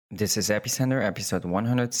This is Epicenter episode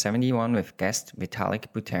 171 with guest Vitalik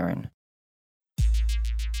Buterin.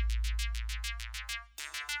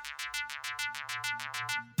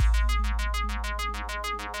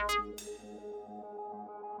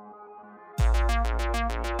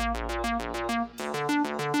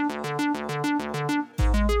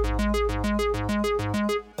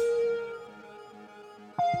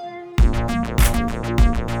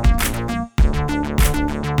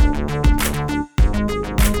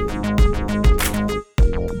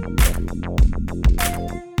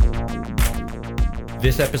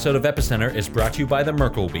 This episode of Epicenter is brought to you by the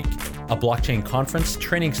Merkle Week, a blockchain conference,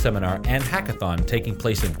 training seminar, and hackathon taking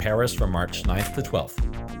place in Paris from March 9th to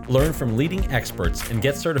 12th. Learn from leading experts and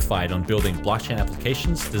get certified on building blockchain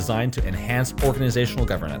applications designed to enhance organizational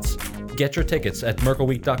governance. Get your tickets at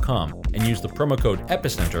merkleweek.com and use the promo code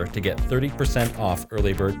Epicenter to get 30% off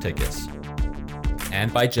early bird tickets.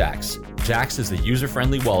 And by Jaxx. Jaxx is the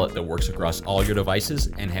user-friendly wallet that works across all your devices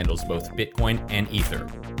and handles both Bitcoin and Ether.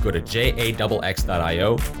 Go to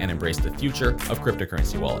jaxx.io and embrace the future of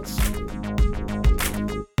cryptocurrency wallets.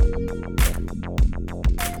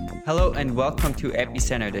 Hello and welcome to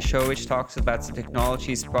Epicenter, the show which talks about the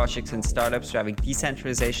technologies, projects and startups driving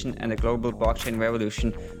decentralization and the global blockchain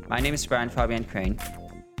revolution. My name is Brian Fabian Crane.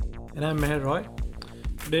 And I'm Meher Roy.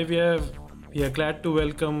 Today we are glad to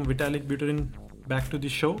welcome Vitalik Buterin back to the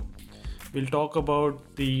show. We'll talk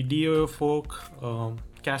about the DAO fork,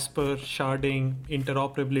 Casper, sharding,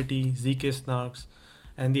 interoperability, ZK snarks,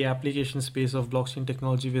 and the application space of blockchain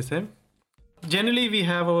technology with him. Generally, we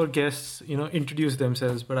have our guests, introduce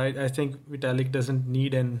themselves, but I think Vitalik doesn't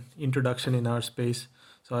need an introduction in our space,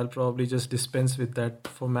 so I'll probably just dispense with that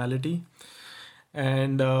formality.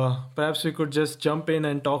 And perhaps we could just jump in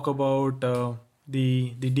and talk about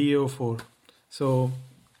the DAO fork. So,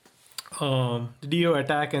 the DAO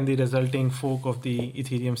attack and the resulting fork of the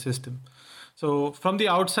Ethereum system. So from the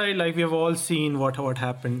outside, we have all seen what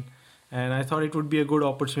happened, and I thought it would be a good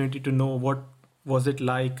opportunity to know what was it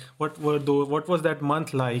like, what was that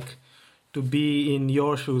month like to be in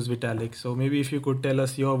your shoes, Vitalik. So maybe if you could tell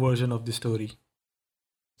us your version of the story.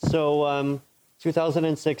 So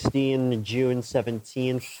 2016, June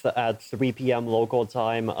 17th at 3 p.m. local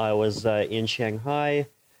time, I was in Shanghai,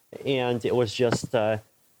 and it was just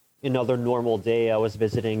another normal day. I was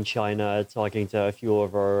visiting China, talking to a few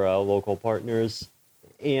of our local partners.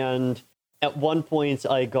 And at one point,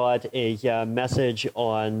 I got a message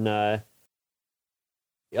on, I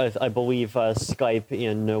believe, Skype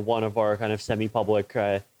in one of our kind of semi-public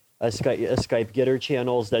Skype Gitter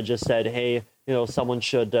channels that just said, hey, someone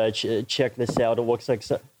should check this out. It looks like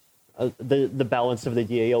the balance of the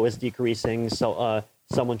DAO is decreasing, so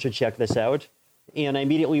someone should check this out. And I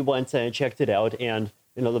immediately went and checked it out, and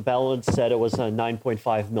the balance said it was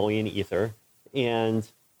 9.5 million Ether, and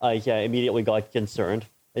I immediately got concerned.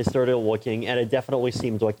 I started looking, and it definitely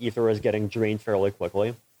seemed like Ether was getting drained fairly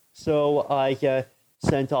quickly. So I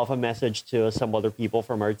sent off a message to some other people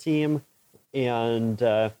from our team, and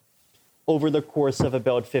over the course of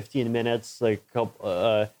about 15 minutes,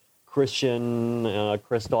 Christian,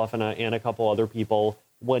 Christoph, and a couple other people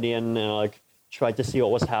went in and tried to see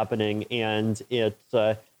what was happening, and it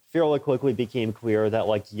fairly quickly became clear that,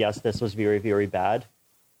 yes, this was very, very bad.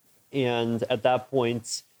 And at that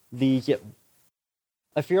point,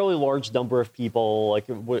 a fairly large number of people,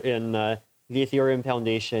 in the Ethereum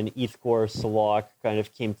Foundation, ETHCore, Slock, kind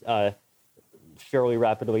of came, fairly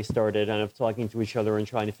rapidly started kind of talking to each other and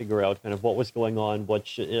trying to figure out kind of what was going on,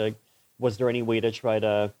 was there any way to try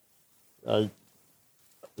to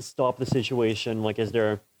stop the situation? Is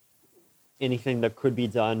there anything that could be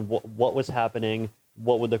done? What was happening?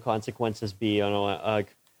 What would the consequences be? And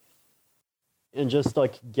just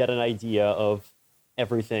get an idea of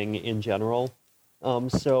everything in general.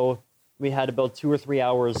 So we had about 2 or 3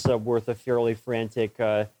 hours worth of fairly frantic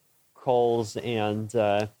calls and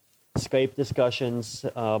Skype discussions.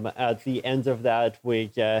 At the end of that,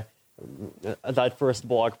 that first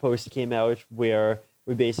blog post came out where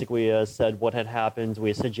we basically said what had happened.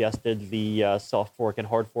 We suggested the soft fork and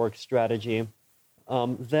hard fork strategy.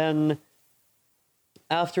 Then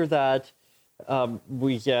after that,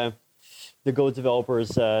 the Go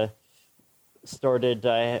developers started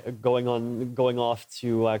going off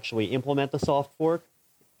to actually implement the soft fork,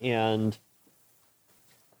 and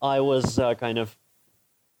I was kind of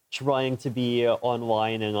trying to be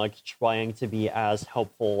online and trying to be as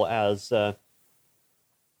helpful as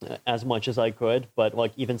much as I could, but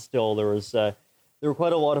even still, there were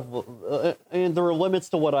quite a lot of and there were limits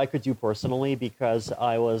to what I could do personally because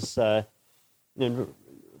I was.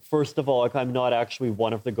 First of all, I'm not actually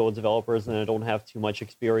one of the Go developers, and I don't have too much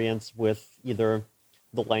experience with either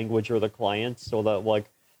the language or the client, so that like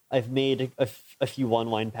I've made a few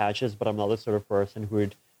online patches, but I'm not the sort of person who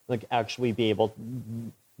would like actually be able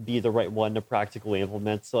to be the right one to practically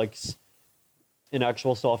implement like an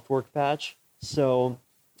actual soft fork patch. So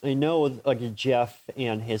I know like Jeff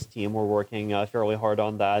and his team were working fairly hard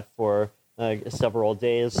on that for several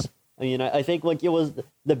days. I mean, I think like it was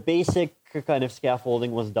the basic kind of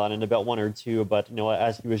scaffolding was done in about 1 or 2, but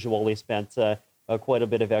as usual, we spent quite a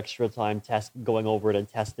bit of extra time going over it and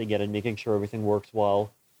testing it and making sure everything works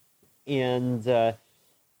well. And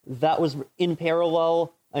that was in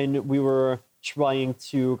parallel, and we were trying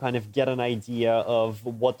to kind of get an idea of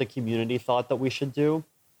what the community thought that we should do.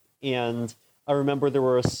 And I remember there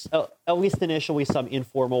were, at least initially, some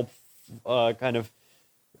informal kind of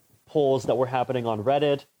polls that were happening on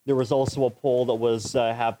Reddit. There was also a poll that was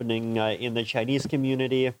happening in the Chinese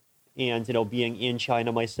community. And, being in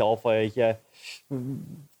China myself, I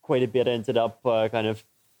quite a bit ended up kind of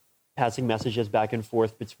passing messages back and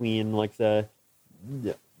forth between like the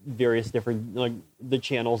various different like the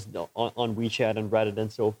channels on WeChat and Reddit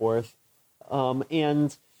and so forth.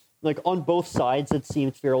 And like on both sides, it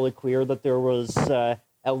seemed fairly clear that there was at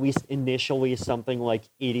least initially something like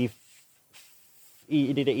 80 to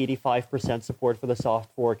 85% support for the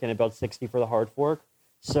soft fork and about 60 for the hard fork.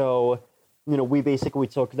 So, we basically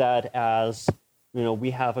took that as,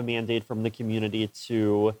 we have a mandate from the community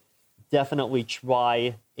to definitely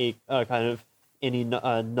try a kind of any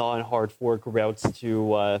non-hard fork routes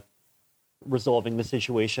to resolving the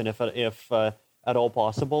situation if at all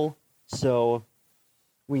possible. So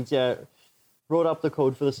we wrote up the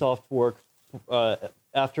code for the soft fork.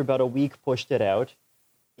 After about a week, pushed it out,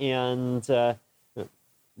 and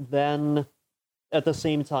then at the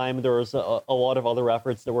same time there was a lot of other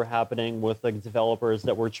efforts that were happening with like developers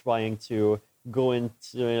that were trying to go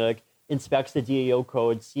into like inspect the DAO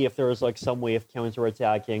code, see if there was like some way of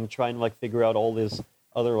counterattacking, try and like figure out all these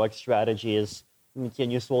other like strategies.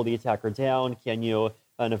 Can you slow the attacker down? Can you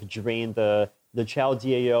kind of drain the Chao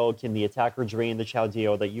DAO? Can the attacker drain the Chao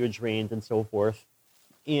DAO that you drained, and so forth?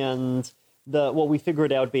 And what we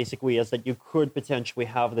figured out basically is that you could potentially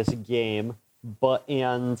have this game,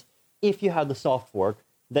 and if you had the soft fork,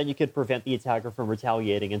 then you could prevent the attacker from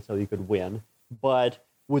retaliating, and so you could win. But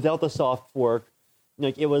without the soft fork,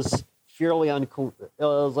 like it was fairly kind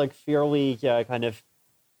of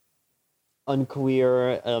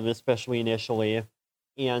unclear, especially initially,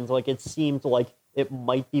 and like it seemed like it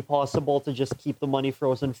might be possible to just keep the money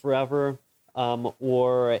frozen forever,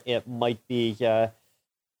 or it might be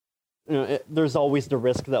there's always the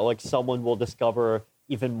risk that like someone will discover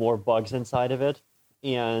even more bugs inside of it.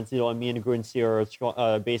 And me and Grunsier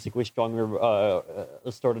basically strongly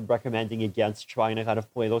started recommending against trying to kind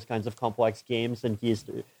of play those kinds of complex games, and he's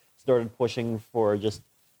started pushing for just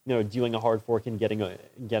doing a hard fork and getting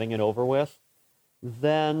it over with.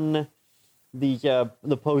 Then the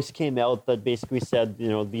post came out that basically said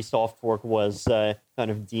the soft fork was kind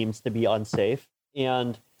of deemed to be unsafe,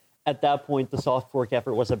 and at that point the soft fork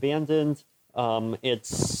effort was abandoned.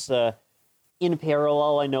 It's in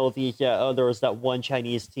parallel, I know there was that one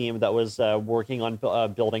Chinese team that was working on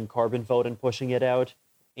building Carbon Vote and pushing it out,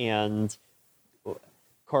 and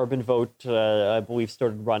Carbon Vote, I believe,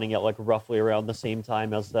 started running at like roughly around the same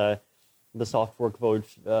time as the soft fork vote,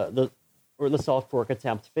 the soft fork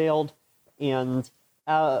attempt failed, and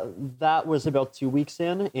that was about 2 weeks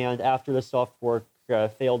in. And after the soft fork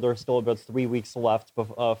failed, there's still about 3 weeks left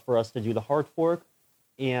for us to do the hard fork,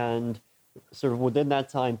 and sort of within that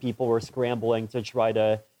time, people were scrambling to try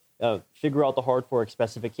to figure out the hard fork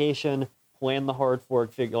specification, plan the hard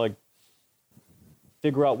fork, figure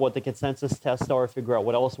out what the consensus tests are, figure out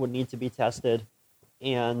what else would need to be tested,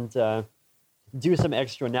 and do some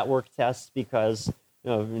extra network tests because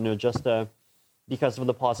because of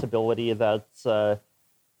the possibility that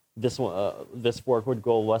this fork would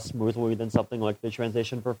go less smoothly than something like the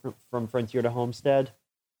transition from Frontier to Homestead.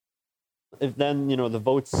 Then the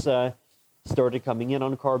votes started coming in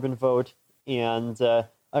on Carbon Vote, and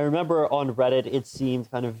I remember on Reddit it seemed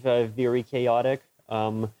kind of very chaotic,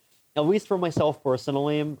 at least for myself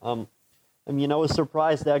personally. I was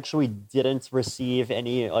surprised I actually didn't receive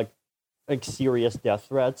any like serious death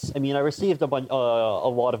threats. I received a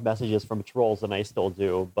lot of messages from trolls, and I still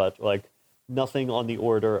do, but like nothing on the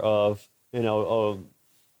order of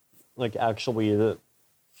like actually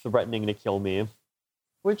threatening to kill me,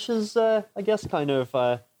 which is I guess kind of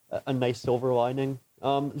a nice silver lining.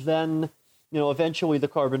 Then, eventually the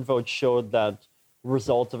Carbon Vote showed that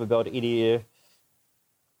result of about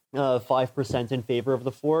 85% in favor of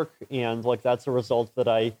the fork, and like that's a result that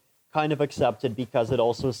I kind of accepted because it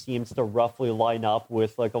also seems to roughly line up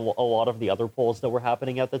with like a lot of the other polls that were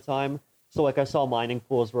happening at the time. So like I saw mining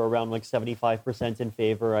pools were around like 75% in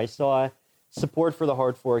favor. I saw support for the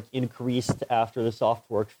hard fork increased after the soft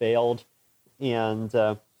fork failed, and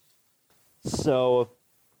so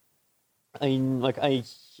I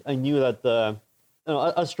knew that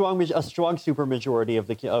a strong supermajority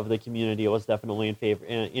of the community was definitely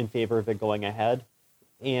in favor of it going ahead,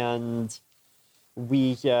 and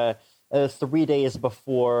we 3 days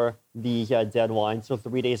before the deadline, so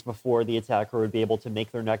 3 days before the attacker would be able to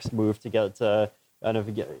make their next move to get the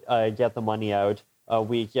money out,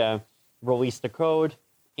 we released the code,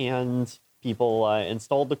 and people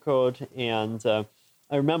installed the code. And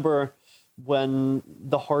I remember when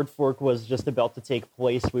the hard fork was just about to take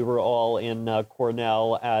place, we were all in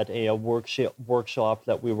Cornell at a workshop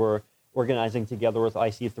that we were organizing together with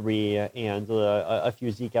IC3, and a few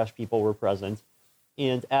Zcash people were present.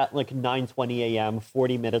 And at like 9:20 a.m.,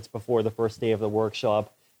 40 minutes before the first day of the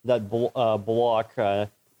workshop, that block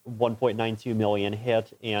 1.92 million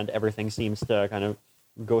hit, and everything seems to kind of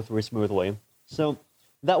go through smoothly. So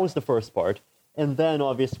that was the first part. And then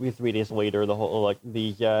obviously 3 days later, the whole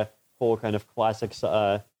kind of classic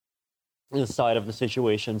side of the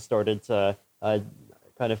situation started to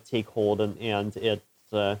kind of take hold, and it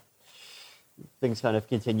things kind of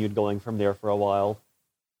continued going from there for a while.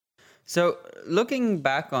 So looking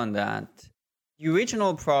back on that, the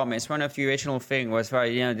original promise, one of the original thing was,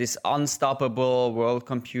 right, this unstoppable world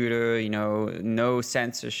computer, no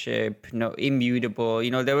censorship, no immutable,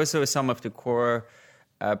 there was sort of some of the core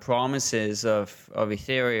promises of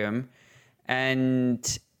Ethereum.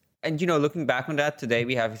 And looking back on that, today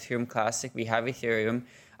we have Ethereum Classic, we have Ethereum.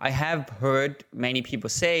 I have heard many people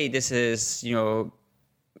say this is,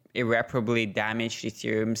 irreparably damaged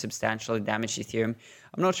Ethereum, substantially damaged Ethereum.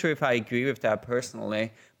 I'm not sure if I agree with that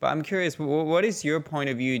personally, but I'm curious, what is your point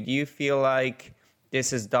of view? Do you feel like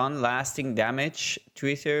this has done lasting damage to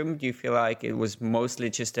Ethereum? Do you feel like it was mostly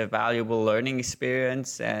just a valuable learning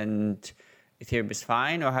experience and Ethereum is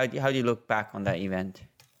fine? Or how do you look back on that event?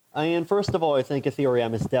 First of all, I think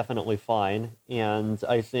Ethereum is definitely fine. And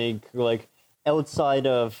I think, like, outside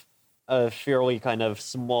of a fairly kind of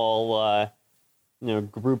small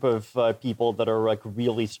group of people that are like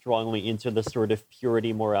really strongly into the sort of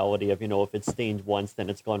purity morality of, if it's stained once, then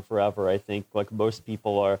it's gone forever. I think like most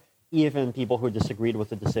people are, even people who disagreed with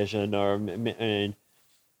the decision, or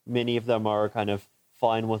many of them are kind of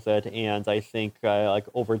fine with it. And I think like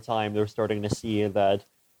over time, they're starting to see that,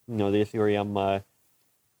 the Ethereum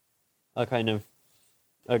kind of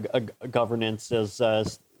a governance is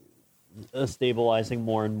stabilizing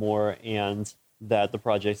more and more, and that the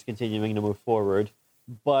project's continuing to move forward.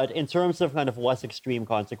 But in terms of kind of less extreme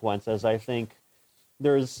consequences, I think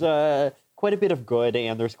there's quite a bit of good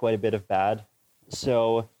and there's quite a bit of bad.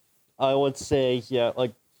 So I would say,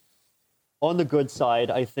 like on the good side,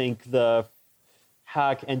 I think the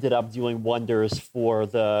hack ended up doing wonders for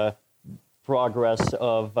the progress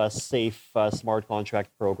of safe smart contract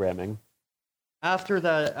programming. After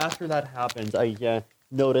that happened, I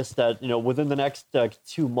noticed that, within the next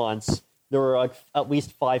 2 months, there were at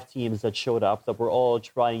least 5 teams that showed up that were all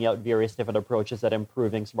trying out various different approaches at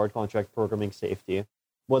improving smart contract programming safety.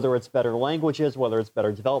 Whether it's better languages, whether it's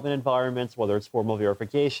better development environments, whether it's formal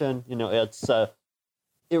verification,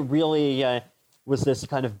 it really was this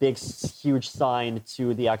kind of big, huge sign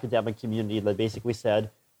to the academic community that basically said,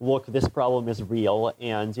 look, this problem is real,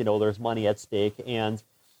 and there's money at stake, and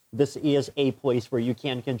this is a place where you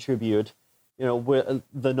can contribute with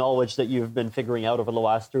the knowledge that you've been figuring out over the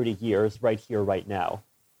last 30 years right here, right now.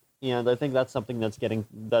 And I think that's something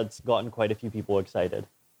that's gotten quite a few people excited.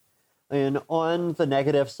 And on the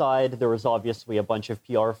negative side, there was obviously a bunch of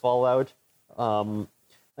PR fallout. I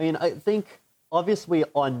think obviously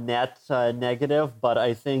on net negative, but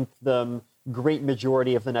I think the great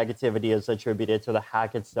majority of the negativity is attributed to the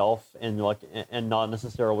hack itself and not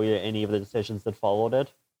necessarily any of the decisions that followed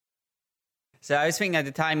it. So I was thinking at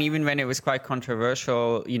the time, even when it was quite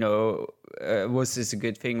controversial, was this a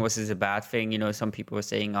good thing? Was this a bad thing? Some people were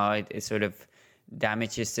saying, it sort of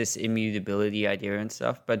damages this immutability idea and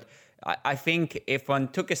stuff. But I think if one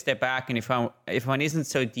took a step back and if one isn't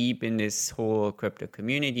so deep in this whole crypto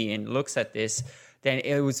community and looks at this, then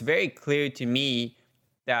it was very clear to me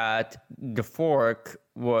that the fork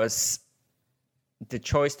was the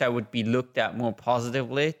choice that would be looked at more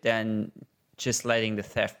positively than just letting the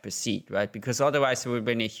theft proceed, right? Because otherwise it would have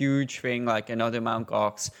been a huge thing, like another Mt.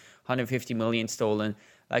 Gox, 150 million stolen.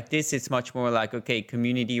 Like this, it's much more like, okay,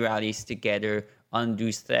 community rallies together,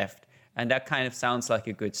 undoes theft. And that kind of sounds like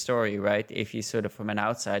a good story, right? If you sort of from an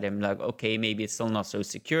outside, I'm like, okay, maybe it's still not so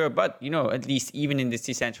secure, but at least even in this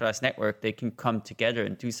decentralized network, they can come together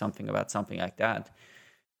and do something about something like that.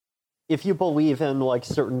 If you believe in like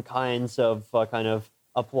certain kinds of kind of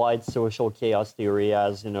applied social chaos theory,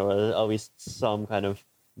 as at least some kind of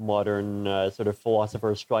modern sort of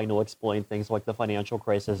philosophers trying to explain things like the financial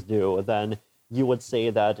crisis do, then you would say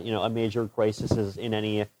that a major crisis is in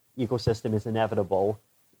any ecosystem is inevitable.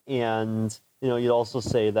 And you'd also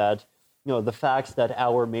say that the fact that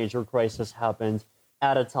our major crisis happened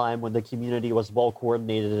at a time when the community was well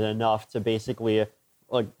coordinated enough to basically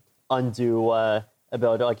like undo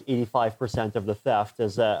about like 85% of the theft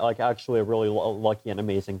is like actually a really lucky and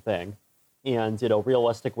amazing thing. And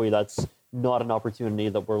realistically, that's not an opportunity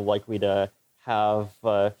that we're likely to have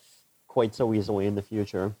quite so easily in the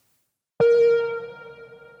future.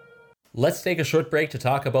 Let's take a short break to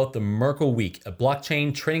talk about the Merkle Week, a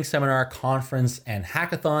blockchain training seminar, conference, and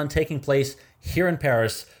hackathon taking place here in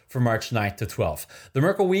Paris from March 9th to 12th. The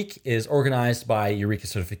Merkle Week is organized by Eureka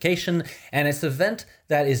Certification, and it's an event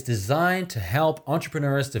that is designed to help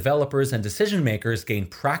entrepreneurs, developers, and decision makers gain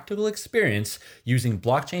practical experience using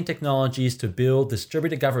blockchain technologies to build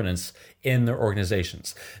distributed governance in their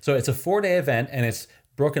organizations. So it's a 4-day event, and it's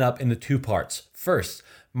broken up into 2 parts. First,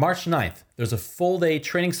 March 9th, there's a full-day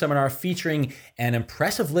training seminar featuring an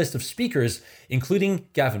impressive list of speakers, including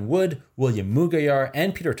Gavin Wood, William Mugayar,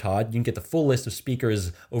 and Peter Todd. You can get the full list of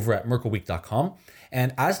speakers over at merkleweek.com.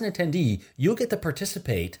 And as an attendee, you'll get to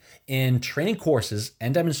participate in training courses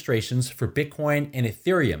and demonstrations for Bitcoin and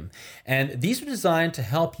Ethereum. And these are designed to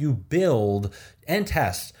help you build and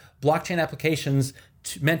test blockchain applications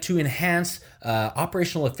meant to enhance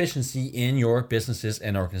operational efficiency in your businesses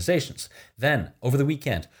and organizations. Then, over the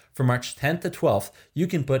weekend, from March 10th to 12th, you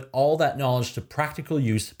can put all that knowledge to practical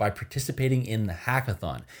use by participating in the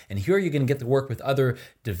hackathon. And here you're going to get to work with other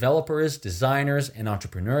developers, designers, and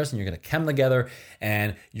entrepreneurs, and you're going to come together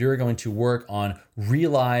and you're going to work on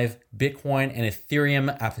real-live Bitcoin and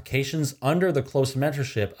Ethereum applications under the close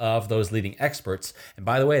mentorship of those leading experts. And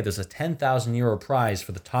by the way, there's a €10,000 prize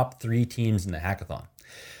for the top 3 teams in the hackathon.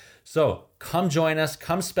 So come join us,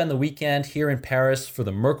 come spend the weekend here in Paris for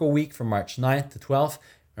the Merkle Week from March 9th to 12th.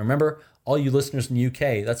 And remember, all you listeners in the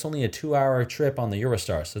UK, that's only a 2-hour trip on the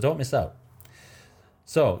Eurostar, so don't miss out.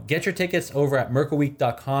 So get your tickets over at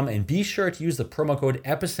merkleweek.com and be sure to use the promo code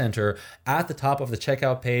EPICENTER at the top of the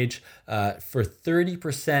checkout page for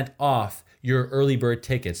 30% off your early bird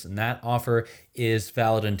tickets, and that offer is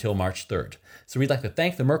valid until March 3rd. So we'd like to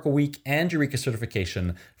thank the Merkle Week and Eureka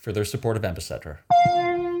Certification for their support of Epicenter.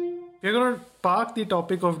 We're going to park the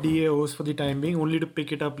topic of DAOs for the time being, only to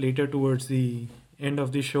pick it up later towards the end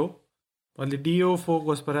of the show. While the DAO fork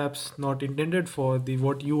was perhaps not intended for,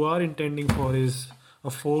 what you are intending for is a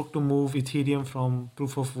fork to move Ethereum from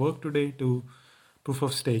proof of work today to proof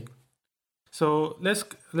of stake. So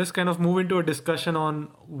let's kind of move into a discussion on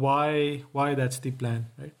why that's the plan,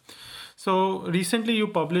 right? So recently you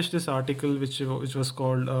published this article which was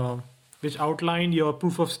called which outlined your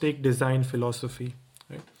proof of stake design philosophy,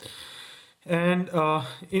 right? And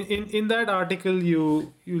in that article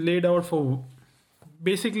you laid out for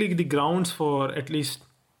basically the grounds for at least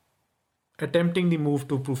attempting the move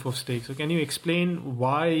to proof of stake. So can you explain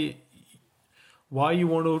why you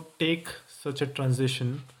want to take such a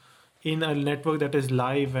transition in a network that is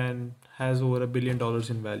live and has over $1 billion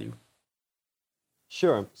in value?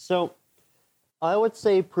 Sure. So I would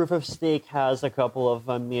say proof of stake has a couple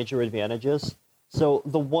of major advantages. So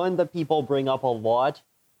the one that people bring up a lot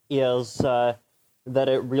is that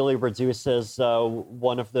it really reduces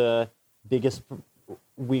one of the biggest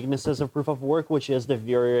weaknesses of proof of work, which is the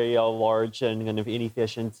very large and kind of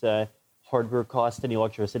inefficient hardware cost and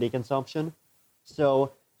electricity consumption.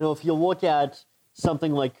 So, if you look at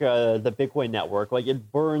something like the Bitcoin network, like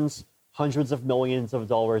it burns hundreds of millions of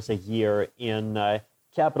dollars a year in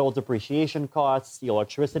capital depreciation costs, the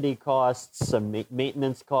electricity costs, some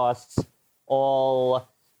maintenance costs, all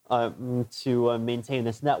to maintain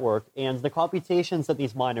this network. And the computations that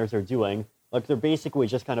these miners are doing, like they're basically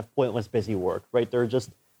just kind of pointless busy work, right? They're just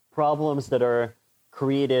problems that are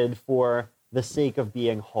created for the sake of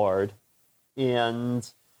being hard. And,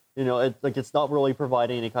 it's not really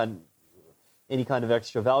providing any kind of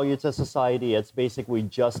extra value to society. It's basically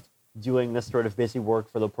just doing this sort of busy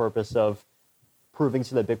work for the purpose of proving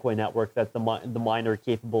to the Bitcoin network that the miner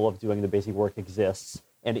capable of doing the busy work exists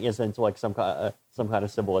and isn't like some kind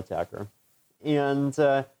of Sybil attacker. And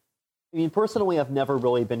personally, I've never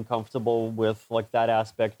really been comfortable with like that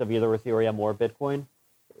aspect of either Ethereum or Bitcoin,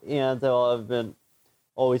 and I've been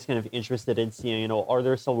always kind of interested in seeing, are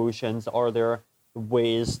there solutions? Are there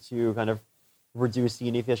ways to kind of reduce the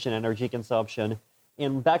inefficient energy consumption.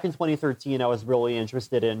 And back in 2013, I was really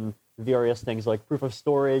interested in various things like proof of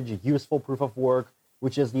storage, useful proof of work,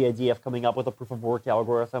 which is the idea of coming up with a proof of work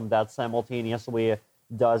algorithm that simultaneously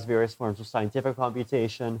does various forms of scientific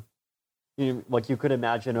computation. You could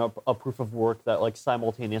imagine a proof of work that like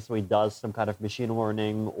simultaneously does some kind of machine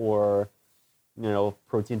learning or,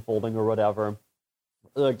 protein folding or whatever.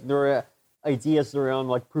 Like there are ideas around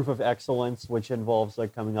like proof of excellence, which involves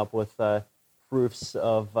like coming up with proofs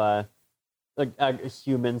of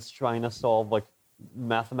humans trying to solve like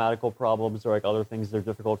mathematical problems or like other things that are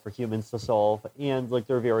difficult for humans to solve, and like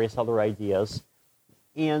there are various other ideas.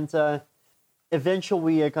 And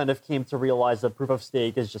eventually I kind of came to realize that proof of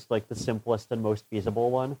stake is just like the simplest and most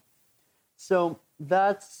feasible one. So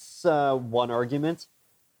that's one argument.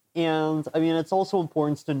 And I mean, it's also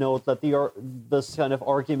important to note that this kind of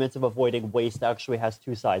argument of avoiding waste actually has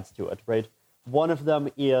two sides to it, right? One of them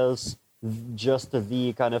is just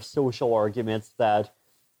the kind of social arguments that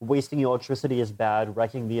wasting electricity is bad,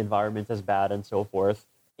 wrecking the environment is bad, and so forth.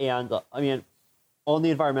 And I mean, on the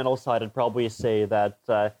environmental side, I'd probably say that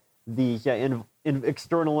the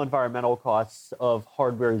external environmental costs of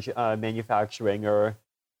hardware manufacturing are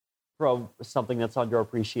something that's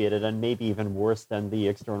underappreciated and maybe even worse than the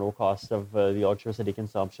external cost of the electricity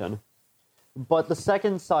consumption. But the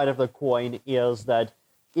second side of the coin is that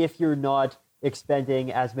if you're not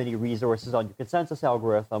expending as many resources on your consensus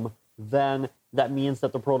algorithm, then that means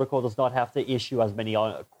that the protocol does not have to issue as many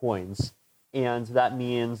coins. And that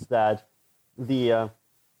means that the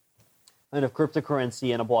kind of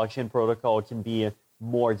cryptocurrency in a blockchain protocol can be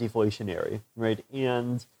more deflationary, right?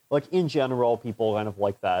 And like in general, people kind of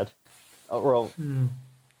like that.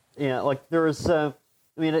 Like there's,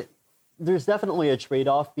 there's definitely a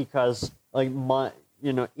trade-off because like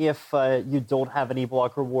if you don't have any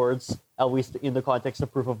block rewards, at least in the context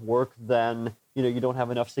of proof of work, then you don't have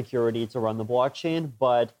enough security to run the blockchain.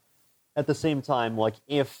 But at the same time, like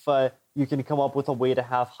if you can come up with a way to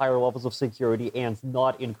have higher levels of security and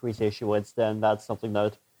not increase issuance, then that's something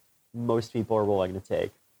that most people are willing to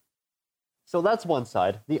take. So that's one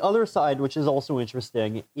side. The other side, which is also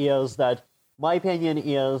interesting, is that my opinion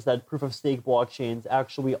is that proof-of-stake blockchains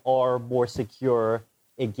actually are more secure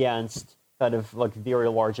against kind of like very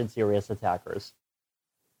large and serious attackers.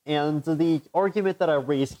 And the argument that I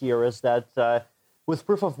raise here is that with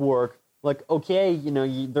proof of work, like, okay,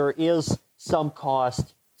 there is some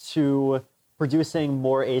cost to producing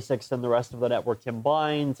more ASICs than the rest of the network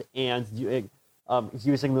combined and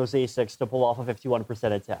using those ASICs to pull off a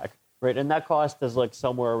 51% attack. Right, and that cost is like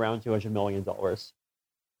somewhere around $200 million.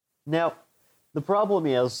 Now, the problem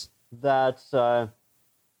is that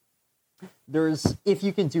if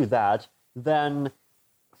you can do that, then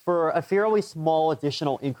for a fairly small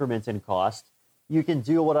additional increment in cost, you can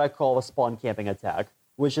do what I call a spawn camping attack,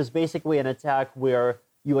 which is basically an attack where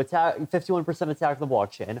you attack 51% attack the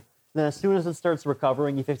blockchain, then as soon as it starts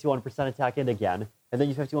recovering, you 51% attack it again, and then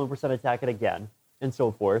you 51% attack it again, and so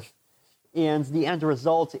forth. And the end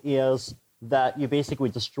result is that you basically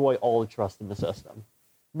destroy all the trust in the system.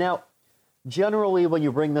 Now, generally, when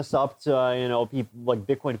you bring this up to people like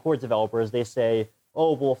Bitcoin core developers, they say,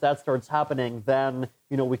 "Oh, well, if that starts happening, then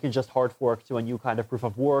we can just hard fork to a new kind of proof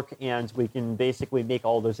of work, and we can basically make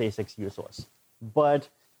all those ASICs useless." But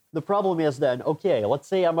the problem is then, okay, let's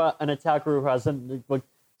say I'm an attacker who has like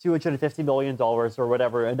 $250 million or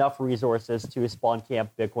whatever, enough resources to spawn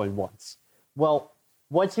camp Bitcoin once. Well,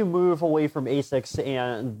 once you move away from ASICs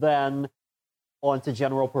and then onto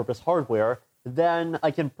general purpose hardware, then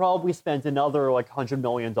I can probably spend another like $100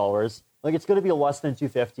 million. Like it's going to be less than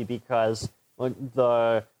 250 because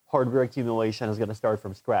the hardware accumulation is going to start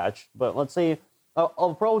from scratch. But let's say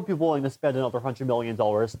I'll probably be willing to spend another $100 million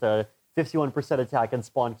to 51% attack and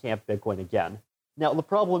spawn camp Bitcoin again. Now, the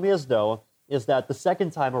problem is, though, is that the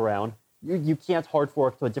second time around, you can't hard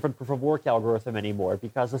fork to a different proof of work algorithm anymore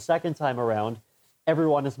because the second time around,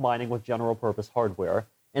 everyone is mining with general purpose hardware.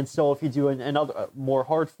 And so if you do another more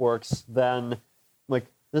hard forks, then like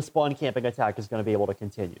the spawn camping attack is going to be able to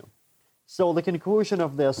continue. So the conclusion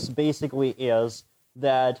of this basically is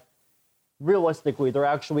that realistically, there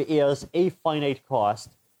actually is a finite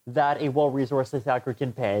cost that a well-resourced attacker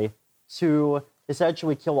can pay to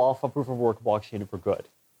essentially kill off a proof of work blockchain for good,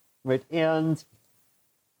 right? And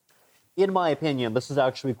in my opinion, this is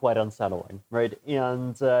actually quite unsettling, right?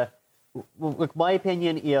 And look, my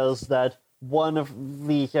opinion is that one of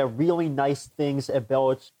the really nice things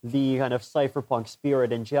about the kind of cypherpunk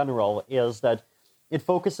spirit in general is that it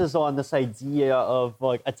focuses on this idea of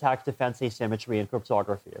like attack defense asymmetry in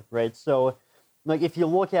cryptography, right? So like if you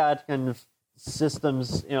look at kind of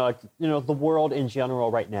systems, the world in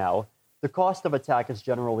general right now, the cost of attack is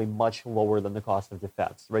generally much lower than the cost of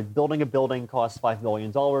defense, right? Building a building costs $5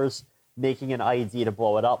 million. Making an IED to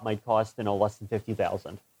blow it up might cost, less than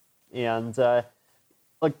 50,000. And,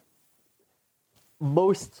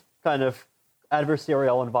 most kind of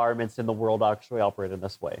adversarial environments in the world actually operate in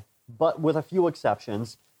this way. But with a few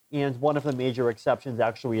exceptions, and one of the major exceptions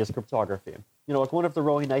actually is cryptography. One of the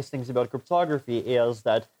really nice things about cryptography is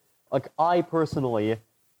that, I personally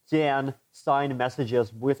can sign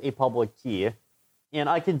messages with a public key, and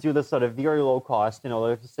I can do this at a very low cost.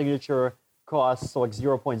 The signature costs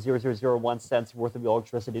 0.0001 cents worth of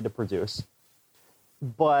electricity to produce.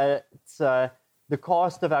 But the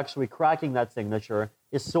cost of actually cracking that signature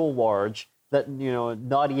is so large that,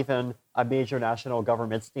 not even a major national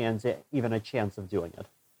government stands even a chance of doing it.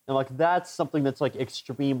 And, that's something that's,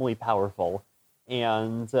 extremely powerful.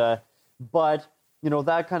 And, but,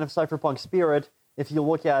 that kind of cypherpunk spirit, if you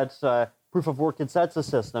look at proof-of-work consensus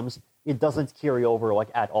systems, it doesn't carry over,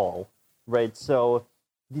 at all, right? So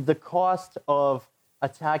the cost of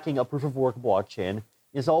attacking a proof-of-work blockchain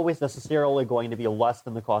is always necessarily going to be less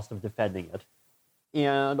than the cost of defending it.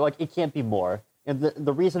 And, it can't be more. And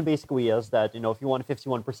the reason basically is that, if you want a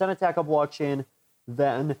 51% attack a blockchain,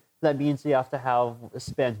 then that means you have to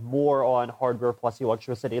spend more on hardware plus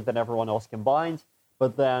electricity than everyone else combined.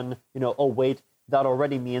 But then, oh wait, that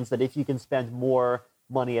already means that if you can spend more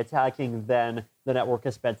money attacking than the network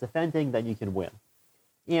has spent defending, then you can win.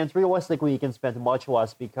 And realistically, you can spend much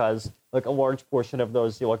less because, a large portion of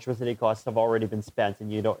those electricity costs have already been spent,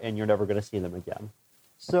 and you're never going to see them again.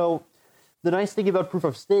 So the nice thing about proof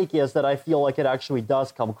of stake is that I feel like it actually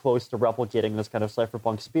does come close to replicating this kind of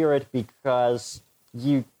cypherpunk spirit, because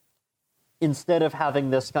instead of having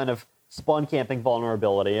this kind of spawn camping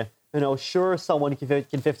vulnerability, sure, someone can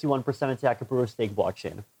 51% attack a proof of stake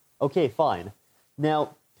blockchain. Okay, fine.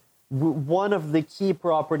 Now, one of the key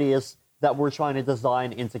properties that we're trying to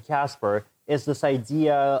design into Casper is this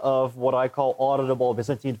idea of what I call auditable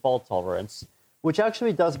Byzantine fault tolerance, which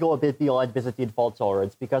actually does go a bit beyond Byzantine fault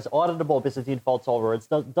tolerance, because auditable Byzantine fault tolerance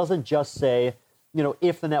doesn't just say,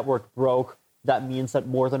 if the network broke, that means that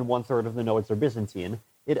more than 1/3 of the nodes are Byzantine.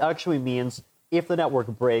 It actually means if the network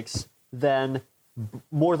breaks, then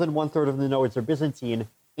more than 1/3 of the nodes are Byzantine,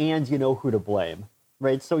 and you know who to blame,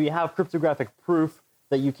 right? So you have cryptographic proof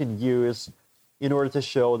that you can use in order to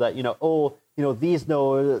show that, these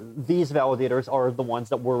validators are the ones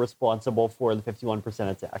that were responsible for the 51%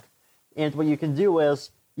 attack. And what you can do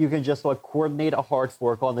is you can just coordinate a hard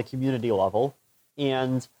fork on the community level,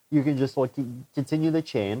 and you can just continue the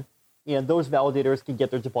chain, and those validators can get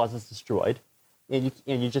their deposits destroyed, and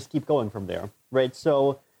you just keep going from there, right?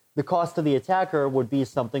 So the cost to the attacker would be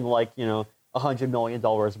something like, $100 million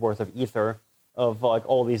worth of ether of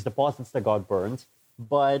all these deposits that got burned,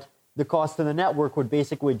 but the cost to the network would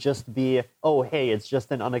basically just be, oh, hey, it's just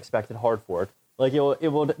an unexpected hard fork.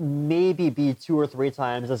 It would maybe be 2 or 3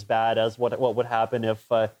 times as bad as what would happen if,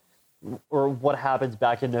 or what happened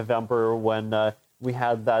back in November when we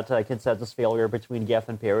had that consensus failure between Geth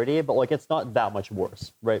and Parity, but it's not that much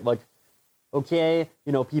worse, right? Okay,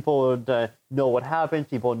 people would know what happened,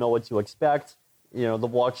 people know what to expect, the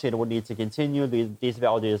blockchain would need to continue, these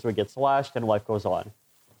validators would get slashed, and life goes on.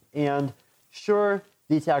 And sure,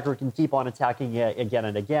 the attacker can keep on attacking it again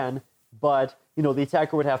and again, but the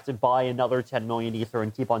attacker would have to buy another 10 million ether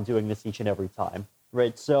and keep on doing this each and every time,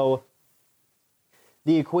 right? So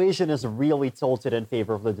the equation is really tilted in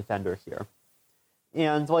favor of the defender here.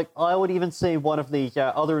 And I would even say one of the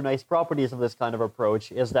other nice properties of this kind of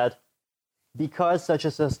approach is that because such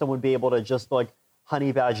a system would be able to just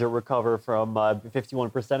honey badger recover from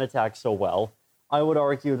 51% attack so well, I would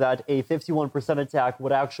argue that a 51% attack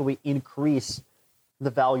would actually increase the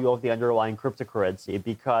value of the underlying cryptocurrency,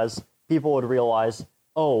 because people would realize,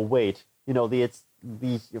 oh wait,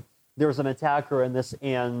 there's an attacker in this,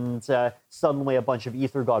 and suddenly a bunch of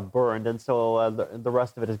ether got burned, and so the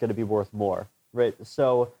rest of it is going to be worth more, right?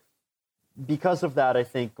 So because of that, I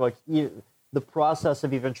think the process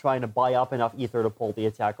of even trying to buy up enough ether to pull the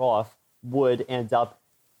attack off would end up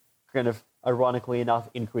kind of ironically enough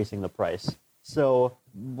increasing the price. So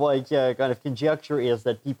kind of conjecture is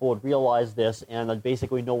that people would realize this, and that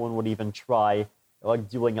basically no one would even try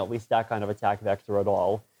doing at least that kind of attack vector at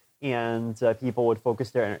all, and people would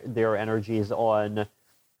focus their energies on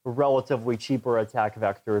relatively cheaper attack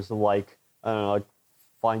vectors, like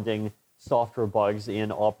finding software bugs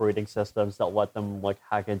in operating systems that let them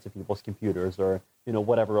hack into people's computers, or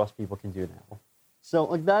whatever else people can do now.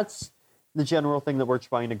 So that's the general thing that we're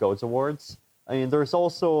trying to go towards. I mean, there's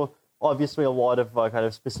also obviously a lot of kind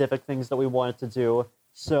of specific things that we wanted to do.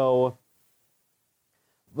 So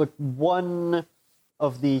look, one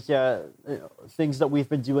of the things that we've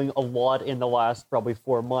been doing a lot in the last probably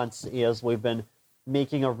 4 months is we've been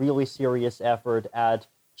making a really serious effort at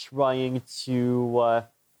trying to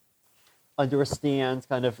understand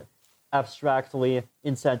kind of abstractly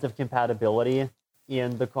incentive compatibility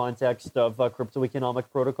in the context of crypto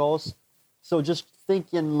economic protocols. So just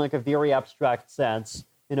think in like a very abstract sense,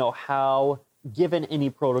 how, given any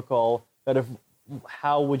protocol, kind of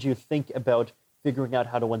how would you think about figuring out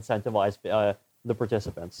how to incentivize the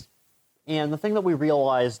participants? And the thing that we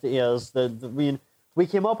realized is that we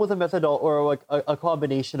came up with a method, or like a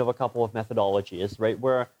combination of a couple of methodologies, right?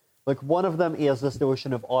 Where like one of them is this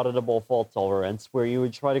notion of auditable fault tolerance, where you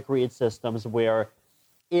would try to create systems where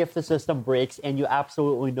if the system breaks and you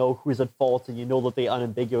absolutely know who's at fault and you know that they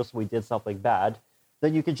unambiguously did something bad,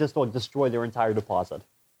 then you can just like destroy their entire deposit,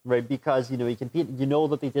 right? Because you know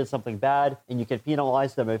that they did something bad and you can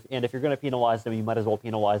penalize them. If you're going to penalize them, you might as well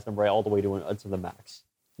penalize them right all the way to the max.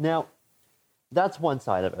 Now, that's one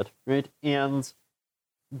side of it, right? And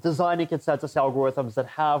designing consensus algorithms that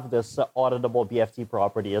have this auditable BFT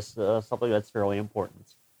property is something that's fairly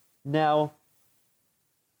important. Now,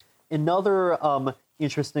 another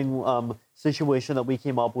interesting situation that we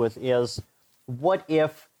came up with is, what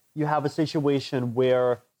if you have a situation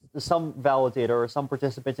where some validator or some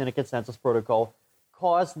participant in a consensus protocol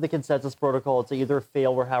caused the consensus protocol to either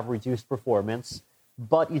fail or have reduced performance,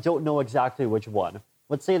 but you don't know exactly which one.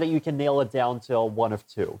 Let's say that you can nail it down to one of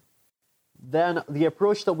two. Then the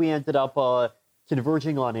approach that we ended up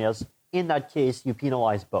converging on is, in that case, you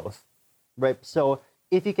penalize both, right? So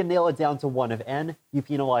if you can nail it down to one of n, you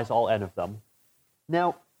penalize all n of them.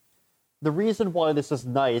 Now, the reason why this is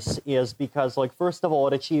nice is because, like, first of all,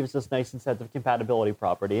 it achieves this nice incentive compatibility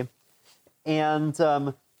property, and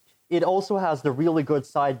it also has the really good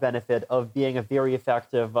side benefit of being a very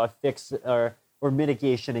effective fix or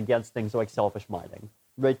mitigation against things like selfish mining,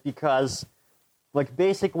 right? Because, like,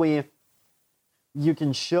 basically, you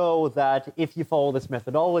can show that if you follow this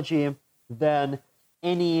methodology, then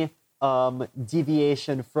any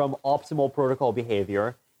deviation from optimal protocol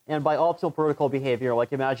behavior, and by optimal protocol behavior,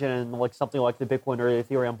 like imagine like something like the Bitcoin or the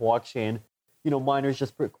Ethereum blockchain, miners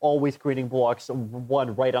just always creating blocks,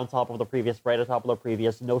 one right on top of the previous, right on top of the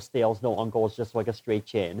previous, no stales, no uncles, just like a straight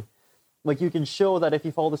chain. Like, you can show that if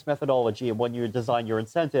you follow this methodology and when you design your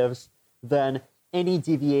incentives, then any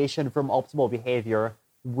deviation from optimal behavior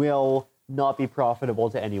will not be profitable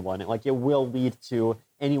to anyone. Like, it will lead to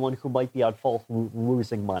anyone who might be at fault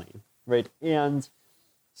losing money, right? And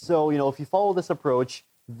so, if you follow this approach,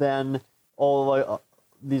 then all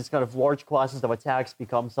these kind of large classes of attacks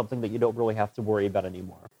become something that you don't really have to worry about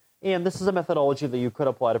anymore. And this is a methodology that you could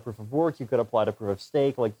apply to proof of work, you could apply to proof of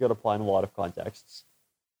stake, like you could apply in a lot of contexts.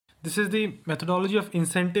 This is the methodology of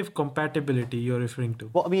incentive compatibility you're referring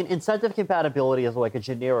to. Well, I mean, incentive compatibility is like a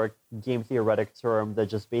generic game theoretic term that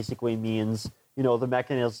just basically means, the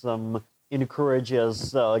mechanism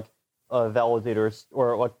encourages validators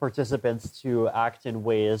or like participants to act in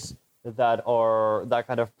ways that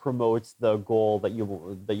kind of promotes the goal that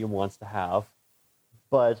you want to have.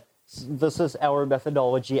 But this is our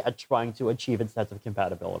methodology at trying to achieve incentive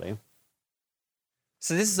compatibility.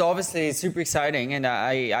 So this is obviously super exciting, and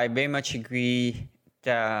I very much agree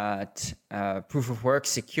that proof of work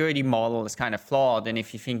security model is kind of flawed. And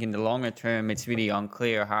if you think in the longer term, it's really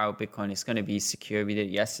unclear how Bitcoin is going to be secure. We did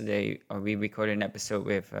yesterday, or we recorded an episode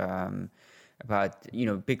with about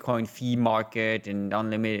Bitcoin fee market and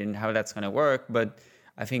unlimited and how that's going to work. But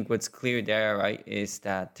I think what's clear there, right, is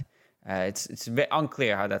that it's very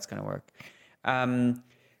unclear how that's going to work.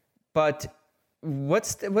 But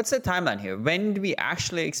what's the timeline here? When do we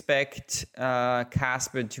actually expect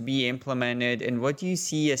Casper to be implemented, and what do you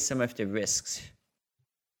see as some of the risks?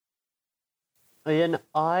 And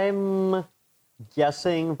I'm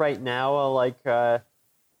guessing right now,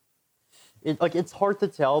 it's hard to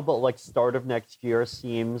tell, but like start of next year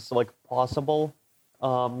seems like possible.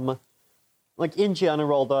 Like in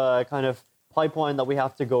general, the kind of pipeline that we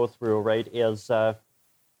have to go through, right, is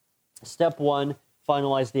step one,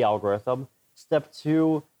 finalize the algorithm. Step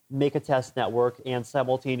two, make a test network and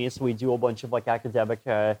simultaneously do a bunch of like academic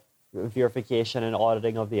verification and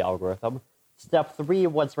auditing of the algorithm. Step three,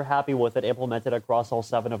 once we're happy with it, implement it across all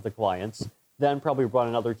 7 of the clients. Then probably run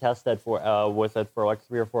another test net with it for like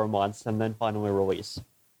 3 or 4 months, and then finally release.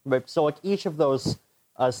 Right. So like each of those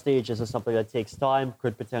stages is something that takes time,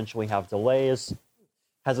 could potentially have delays,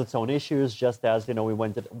 has its own issues, just as we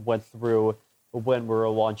went through when we were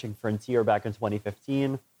launching Frontier back in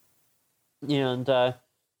 2015. And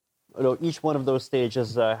each one of those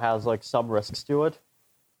stages has like some risks to it.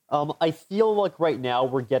 I feel like right now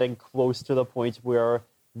we're getting close to the point where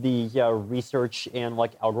the research and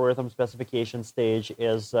like algorithm specification stage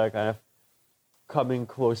is kind of coming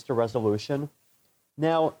close to resolution.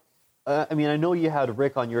 Now, I mean, I know you had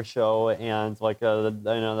Rick on your show, and like I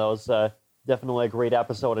know that was definitely a great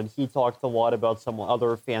episode, and he talked a lot about some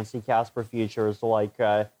other fancy Casper features like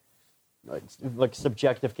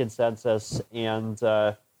subjective consensus and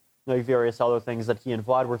like various other things that he and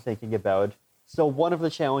Vlad were thinking about. So one of the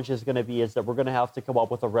challenges going to be is that we're going to have to come up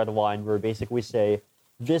with a red line where basically we say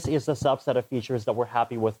this is a subset of features that we're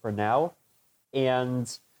happy with for now,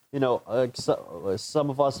 and you know, some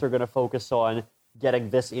of us are going to focus on getting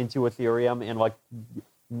this into Ethereum and like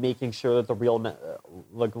making sure that the real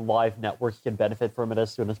like live network can benefit from it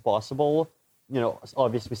as soon as possible. You know,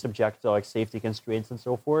 obviously subject to like safety constraints and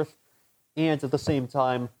so forth, and at the same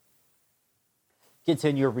time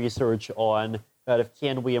continue research on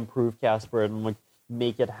can we improve Casper and like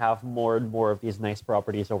make it have more and more of these nice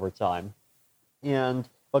properties over time. And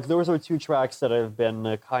like those are two tracks that have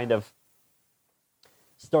been kind of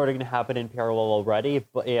starting to happen in parallel already,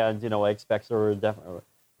 and you know, I expect they're definitely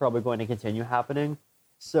probably going to continue happening.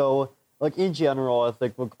 So, like in general, I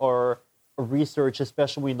think our research,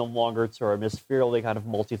 especially in the longer term, is fairly kind of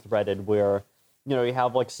multi-threaded. Where you know you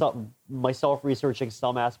have like myself researching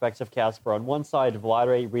some aspects of Casper on one side,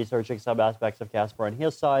 Vlad researching some aspects of Casper on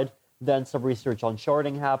his side, then some research on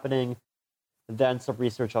sharding happening, then some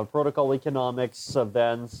research on protocol economics,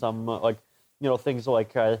 then some like you know things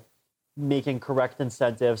like making correct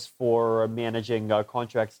incentives for managing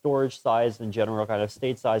contract storage size and general kind of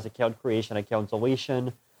state size, account creation, account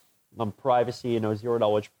deletion, privacy, you know, zero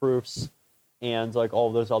knowledge proofs, and like all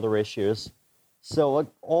of those other issues. So like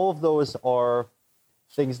all of those are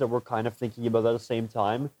things that we're kind of thinking about at the same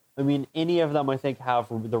time. I mean, any of them I think have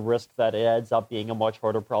the risk that it ends up being a much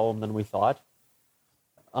harder problem than we thought.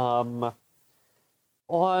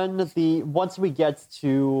 Once we get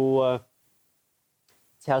to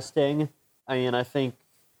testing, I mean, I think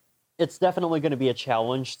it's definitely going to be a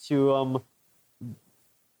challenge to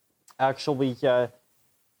actually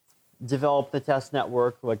develop the test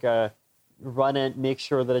network, like run it, make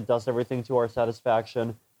sure that it does everything to our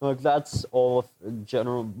satisfaction. Like that's all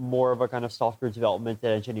more of a kind of software development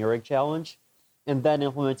and engineering challenge. And then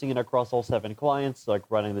implementing it across all 7 clients, like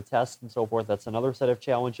running the tests and so forth, that's another set of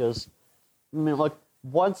challenges. I mean, like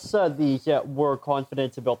once we're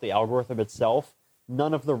confident about the algorithm itself,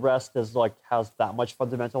 none of the rest has that much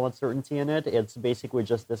fundamental uncertainty in it. It's basically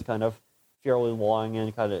just this kind of fairly long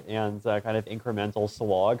and kind of incremental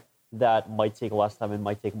slog that might take less time and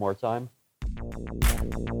might take more time.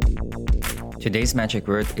 Today's magic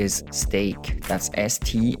word is stake. That's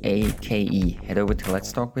STAKE. Head over to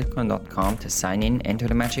letstalkbitcoin.com to sign in, enter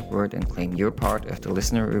the magic word, and claim your part of the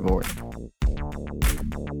listener reward.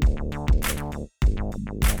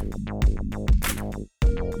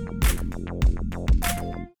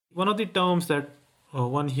 One of the terms that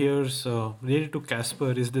one hears related to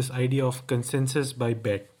Casper is this idea of consensus by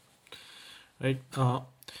bet, right?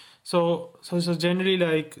 So generally,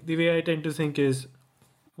 like the way I tend to think is,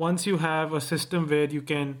 once you have a system where you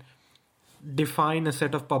can define a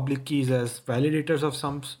set of public keys as validators of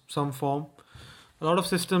some form, a lot of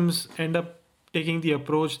systems end up taking the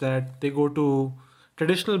approach that they go to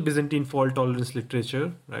traditional Byzantine fault tolerance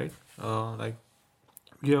literature, right? Like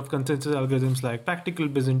you have consensus algorithms like practical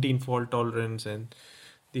Byzantine fault tolerance and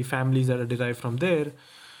the families that are derived from there.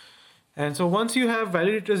 And so once you have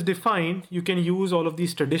validators defined, you can use all of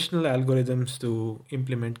these traditional algorithms to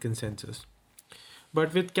implement consensus.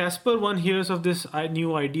 But with Casper, one hears of this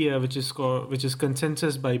new idea, which is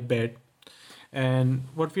consensus by bet. And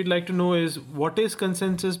what we'd like to know is, what is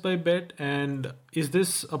consensus by bet, and is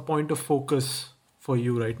this a point of focus for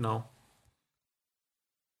you right now?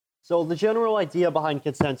 So the general idea behind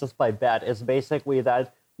consensus by bet is basically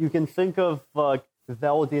that you can think of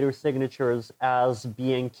validator signatures as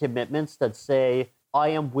being commitments that say, I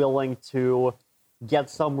am willing to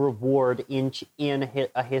get some reward in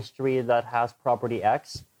a history that has property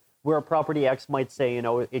X, where property X might say, you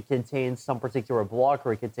know, it contains some particular block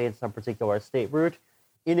or it contains some particular state root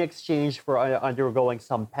in exchange for undergoing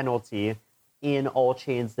some penalty in all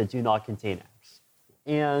chains that do not contain X.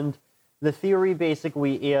 And the theory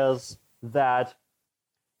basically is that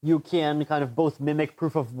you can kind of both mimic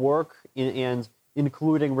proof of work and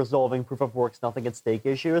including resolving proof of work's nothing at stake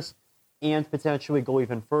issues, and potentially go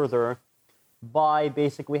even further by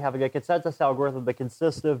basically having a consensus algorithm that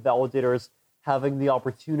consists of validators having the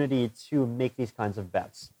opportunity to make these kinds of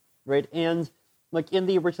bets, right? And like in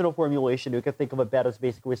the original formulation, you could think of a bet as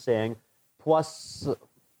basically saying plus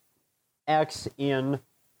X in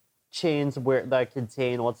chains that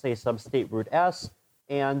contain, let's say, some state root S,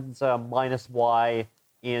 and minus Y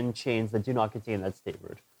in chains that do not contain that state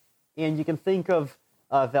root. And you can think of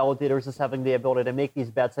validators as having the ability to make these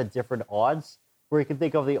bets at different odds, where you can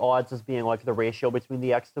think of the odds as being like the ratio between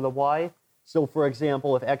the x to the y. So, for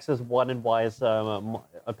example, if x is 1 and y is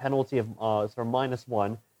a penalty of sort of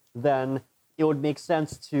 -1, then it would make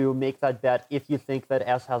sense to make that bet if you think that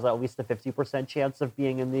S has at least a 50% chance of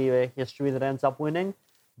being in the history that ends up winning.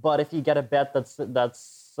 But if you get a bet that's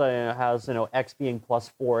has X being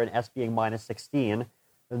 +4 and S being -16,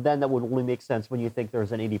 then that would only make sense when you think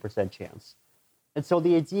there's an 80% chance. And so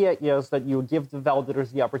the idea is that you give the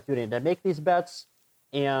validators the opportunity to make these bets,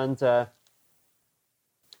 and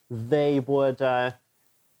they would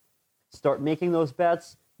start making those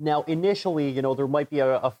bets. Now, initially, there might be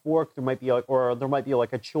a fork, there might be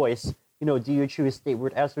like a choice. Do you choose state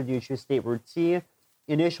root S or do you choose state root T?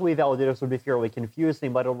 Initially, validators would be fairly confused. They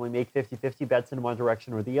might only make 50-50 bets in one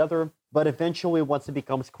direction or the other. But eventually, once it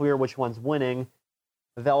becomes clear which one's winning,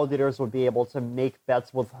 validators would be able to make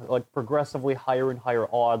bets with progressively higher and higher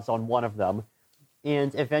odds on one of them.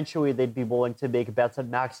 And eventually, they'd be willing to make bets at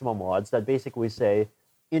maximum odds that basically say,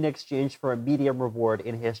 in exchange for a medium reward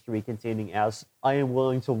in history containing S, I am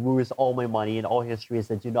willing to lose all my money in all histories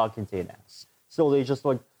that do not contain S. So they just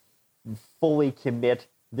fully commit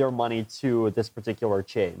their money to this particular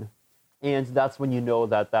chain. And that's when you know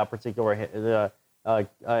that that particular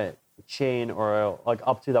chain or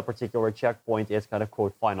up to that particular checkpoint is kind of,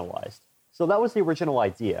 quote, finalized. So that was the original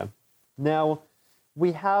idea. Now,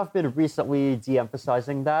 we have been recently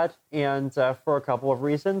de-emphasizing that, and for a couple of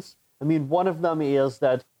reasons. I mean, one of them is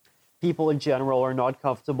that people in general are not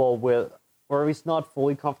comfortable with, or at least not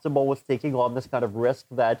fully comfortable with taking on this kind of risk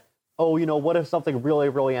that, what if something really,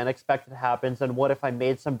 really unexpected happens, and what if I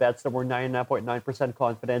made some bets that were 99.9%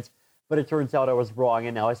 confident, but it turns out I was wrong,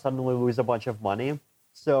 and now I suddenly lose a bunch of money.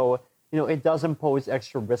 So, it does impose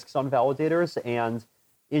extra risks on validators, and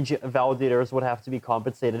validators would have to be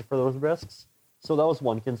compensated for those risks. So that was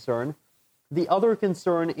one concern. The other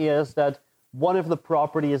concern is that one of the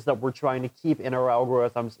properties that we're trying to keep in our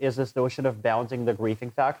algorithms is this notion of bounding the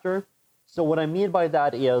griefing factor. So what I mean by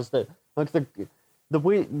that is that the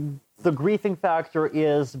griefing factor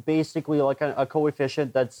is basically like a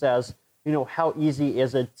coefficient that says, how easy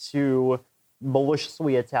is it to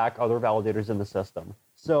maliciously attack other validators in the system.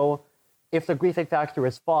 So if the griefing factor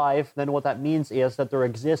is 5, then what that means is that there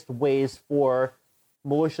exist ways for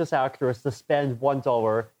malicious actors to spend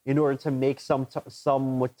 $1 in order to make some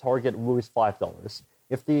target lose $5.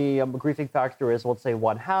 If the griefing factor is, let's say,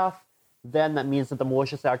 1/2, then that means that the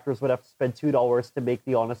malicious actors would have to spend $2 to make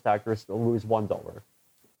the honest actors lose $1.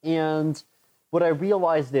 And what I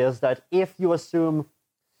realized is that if you assume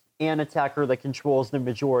an attacker that controls the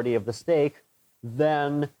majority of the stake,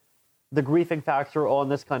 then the griefing factor on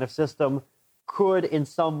this kind of system could, in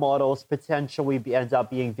some models, potentially end up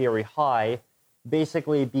being very high,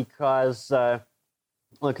 basically because the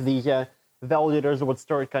validators would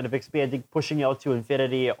start kind of expanding, pushing out to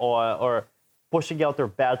infinity, or pushing out their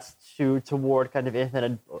bets toward kind of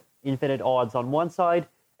infinite odds on one side,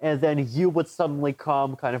 and then you would suddenly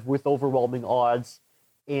come kind of with overwhelming odds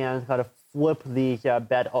and kind of flip the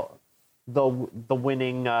bet, the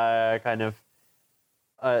winning kind of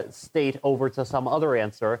state over to some other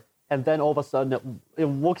answer. And then all of a sudden, it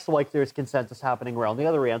looks like there's consensus happening around the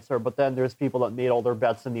other answer, but then there's people that made all their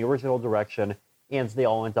bets in the original direction, and they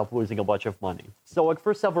all end up losing a bunch of money. So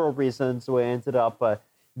for several reasons, we ended up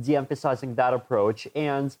de-emphasizing that approach.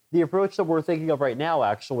 And the approach that we're thinking of right now,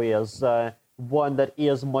 actually, is one that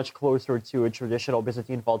is much closer to a traditional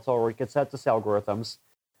Byzantine fault-tolerant consensus algorithms,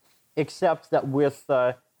 except that with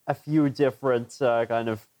a few different kind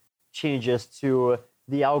of changes to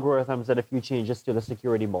the algorithms and a few changes to the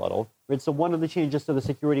security model. Right? So one of the changes to the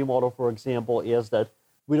security model, for example, is that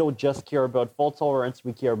we don't just care about fault tolerance,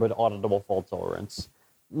 we care about auditable fault tolerance.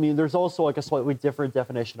 I mean, there's also a slightly different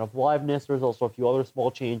definition of liveness. There's also a few other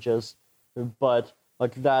small changes, but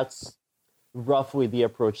that's roughly the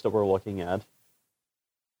approach that we're looking at.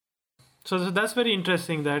 So that's very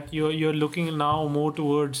interesting that you're looking now more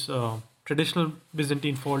towards traditional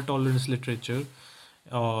Byzantine fault tolerance literature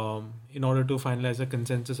in order to finalize a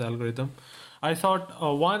consensus algorithm. I thought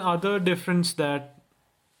one other difference that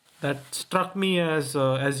struck me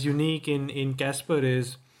as unique in Casper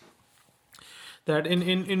is that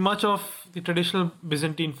in much of the traditional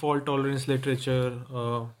Byzantine fault tolerance literature,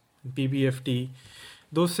 BBFT,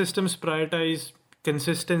 those systems prioritize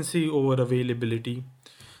consistency over availability.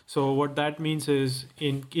 So what that means is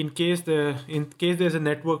in case there's a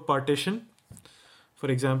network partition, for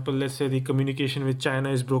example, let's say the communication with China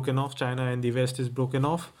is broken off, China and the West is broken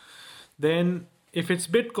off, then if it's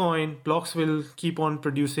Bitcoin, blocks will keep on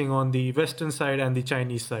producing on the Western side and the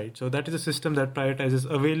Chinese side. So that is a system that prioritizes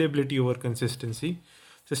availability over consistency.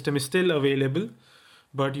 System is still available,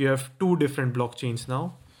 but you have two different blockchains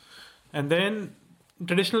now. And then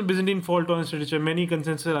traditional Byzantine fault tolerance literature, many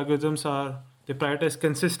consensus algorithms they prioritize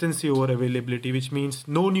consistency over availability, which means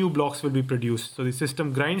no new blocks will be produced. So the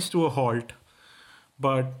system grinds to a halt,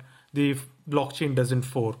 but the blockchain doesn't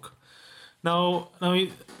fork. Now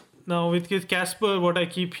with Casper, what I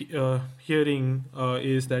keep hearing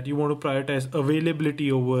is that you want to prioritize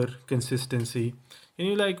availability over consistency. Can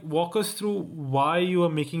you walk us through why you are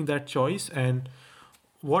making that choice and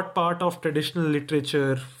what part of traditional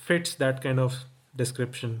literature fits that kind of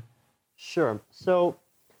description? Sure. So,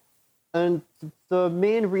 and the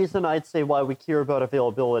main reason I'd say why we care about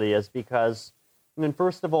availability is because,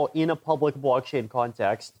 first of all, in a public blockchain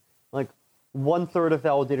context, 1/3 of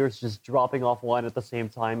validators just dropping offline at the same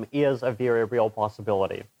time is a very real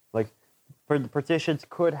possibility. Partitions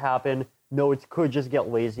could happen, nodes could just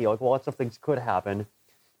get lazy, lots of things could happen.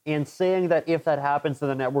 And saying that if that happens, then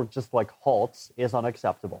the network just halts is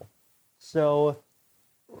unacceptable. So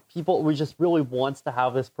we just really wants to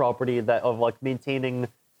have this property that of maintaining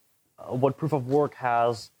what proof of work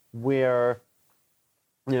has, where,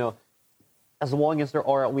 as long as there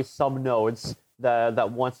are at least some nodes that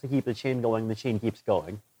wants to keep the chain going, the chain keeps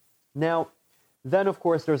going. Now, then of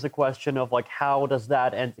course there's a question of how does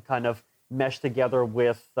that kind of mesh together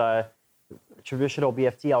with traditional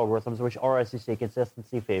BFT algorithms, which are, as you say,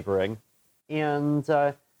 consistency favoring. And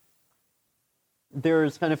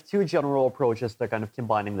there's kind of two general approaches to kind of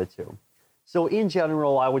combining the two. So in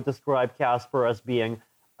general, I would describe Casper as being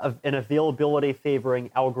an availability favoring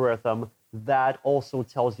algorithm that also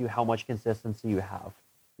tells you how much consistency you have,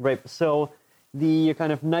 right? So the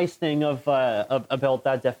kind of nice thing about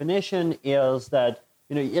that definition is that,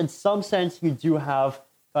 in some sense, you do have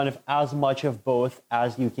kind of as much of both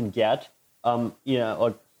as you can get, or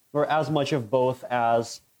as much of both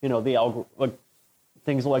as,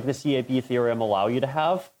 things like the CAP theorem allow you to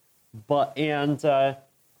have. The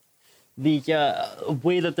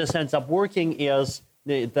way that this ends up working is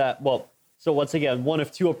so once again, one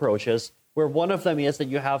of two approaches, where one of them is that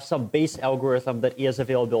you have some base algorithm that is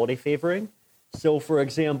availability favoring. So, for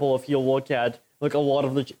example, if you look at a lot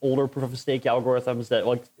of the older proof of stake algorithms that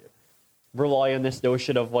rely on this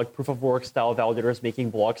notion of proof of work style validators making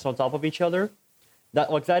blocks on top of each other,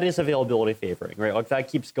 that is availability favoring, right? That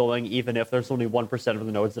keeps going even if there's only 1% of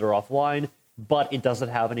the nodes that are offline, but it doesn't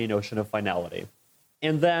have any notion of finality.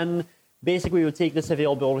 And then basically you would take this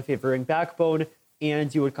availability favoring backbone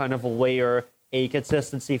and you would kind of layer a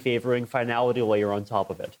consistency favoring finality layer on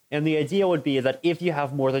top of it. And the idea would be that if you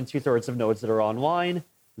have more than 2/3 of nodes that are online,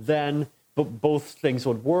 then both things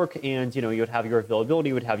would work, and you would have your availability,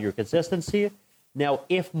 you would have your consistency. Now,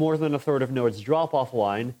 if more than 1/3 of nodes drop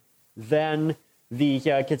offline, then the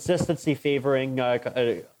consistency favoring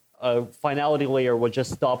finality layer would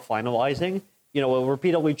just stop finalizing. It will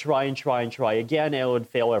repeatedly try again, and it would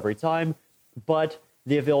fail every time, but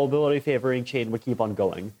the availability favoring chain would keep on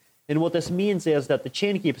going. And what this means is that the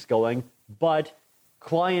chain keeps going, but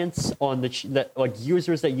clients on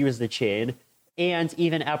users that use the chain, and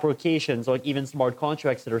even applications, even smart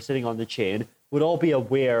contracts that are sitting on the chain, would all be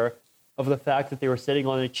aware of the fact that they were sitting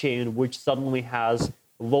on a chain which suddenly has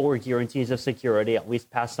lower guarantees of security, at least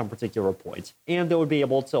past some particular point. And they would be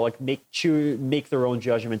able to make their own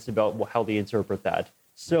judgments about how they interpret that.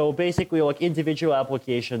 So basically, individual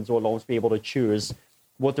applications will almost be able to choose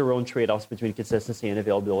what their own trade-offs between consistency and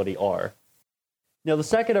availability are. Now, the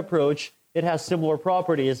second approach, it has similar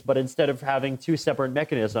properties, but instead of having two separate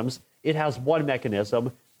mechanisms, it has one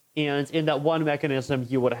mechanism. And in that one mechanism,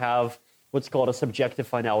 you would have what's called a subjective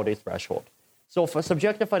finality threshold. So a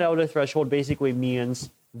subjective finality threshold basically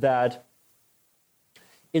means that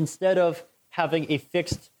instead of having a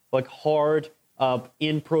fixed, hard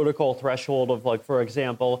in-protocol threshold of, for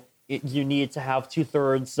example, you need to have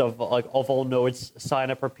 2/3 of all nodes sign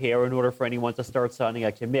a prepare in order for anyone to start signing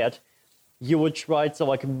a commit. You would try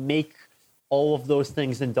to make all of those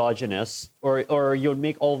things endogenous, or you would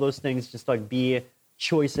make all those things just be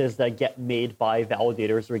choices that get made by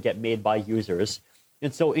validators or get made by users.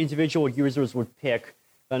 And so individual users would pick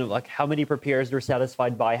kind of how many prepares they're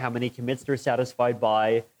satisfied by, how many commits they're satisfied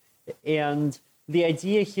by. And the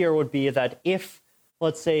idea here would be that if,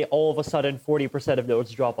 let's say, all of a sudden 40% of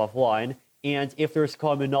nodes drop offline, and if there's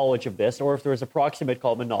common knowledge of this, or if there's approximate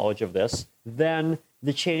common knowledge of this, then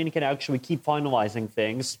the chain can actually keep finalizing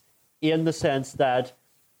things in the sense that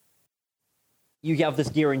you have this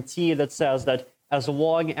guarantee that says that as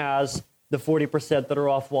long as the 40% that are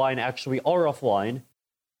offline actually are offline,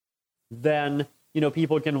 then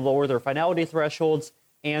people can lower their finality thresholds,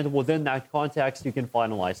 and within that context, you can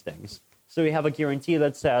finalize things. So you have a guarantee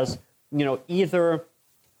that says, either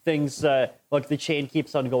things like the chain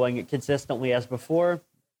keeps on going consistently as before.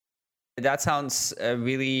 That sounds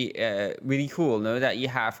really cool, no? That you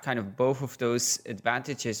have kind of both of those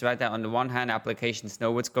advantages, right? That on the one hand, applications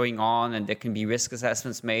know what's going on, and there can be risk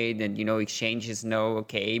assessments made, and exchanges know,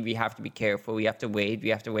 okay, we have to be careful, we have to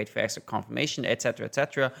wait for extra confirmation, etc.,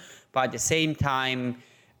 etc. But at the same time,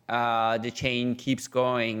 the chain keeps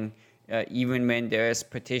going. Even when there's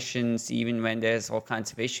petitions, even when there's all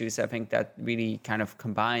kinds of issues. I think that really kind of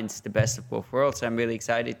combines the best of both worlds. So I'm really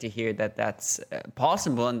excited to hear that that's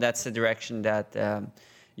possible, and that's the direction that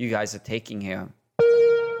you guys are taking here.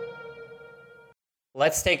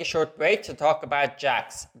 Let's take a short break to talk about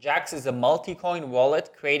Jaxx. Jaxx is a multi-coin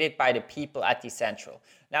wallet created by the people at Decentral.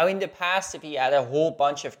 Now, in the past, if you had a whole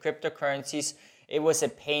bunch of cryptocurrencies, it was a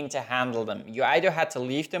pain to handle them. You either had to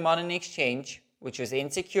leave them on an exchange, which was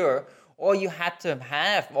insecure, or you had to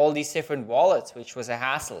have all these different wallets, which was a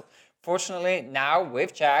hassle. Fortunately, now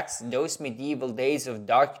with Jaxx, those medieval days of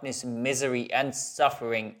darkness, misery, and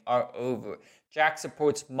suffering are over. Jaxx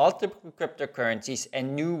supports multiple cryptocurrencies,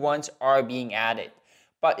 and new ones are being added.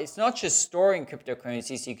 But it's not just storing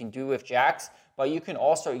cryptocurrencies you can do with Jaxx, but you can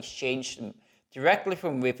also exchange them directly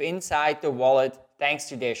from within inside the wallet thanks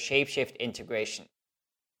to their Shapeshift integration.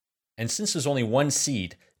 And since there's only one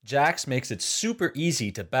seed, Jaxx makes it super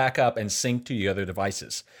easy to back up and sync to your other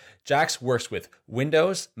devices. Jaxx works with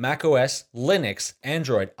Windows, macOS, Linux,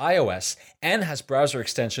 Android, iOS, and has browser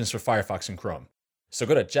extensions for Firefox and Chrome. So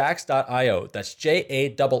go to jaxx.io, that's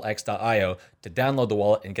JAXX.io, to download the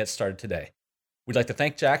wallet and get started today. We'd like to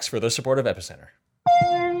thank Jaxx for their support of Epicenter.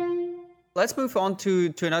 Let's move on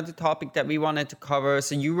to another topic that we wanted to cover.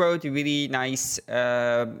 So you wrote a really nice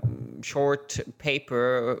short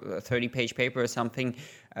paper, a 30-page paper or something,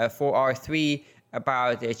 for R3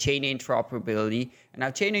 about chain interoperability. And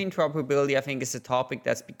now chain interoperability, I think, is a topic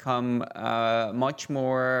that's become much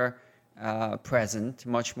more present,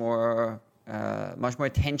 much more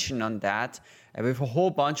attention on that. We have a whole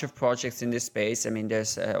bunch of projects in this space. I mean,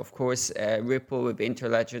 there's, of course, Ripple with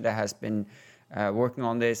Interledger that has been working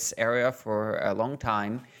on this area for a long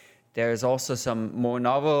time. There's also some more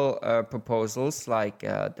novel proposals, like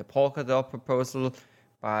the Polkadot proposal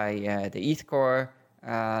by the ETHCore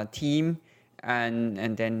team,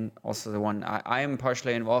 and then also the one I am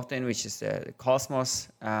partially involved in, which is the Cosmos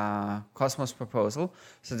proposal.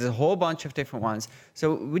 So there's a whole bunch of different ones.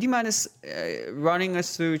 So would you mind us running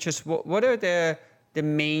us through just what are the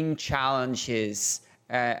main challenges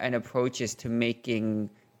and approaches to making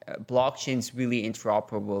blockchains really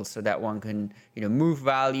interoperable, so that one can move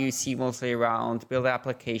value seamlessly around, build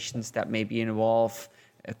applications that maybe involve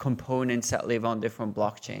components that live on different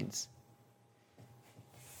blockchains?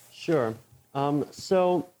 Sure.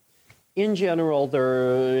 So in general,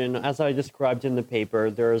 as I described in the paper,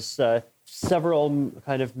 there's several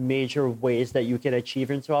kind of major ways that you can achieve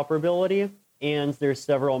interoperability, and there's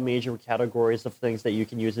several major categories of things that you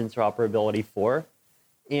can use interoperability for.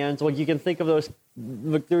 And you can think of those,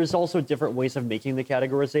 there's also different ways of making the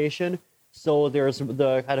categorization. So there's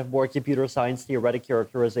the kind of more computer science theoretic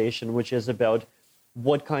characterization, which is about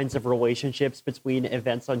what kinds of relationships between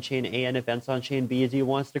events on chain A and events on chain B do you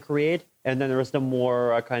want us to create? And then there's the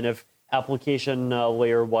more kind of application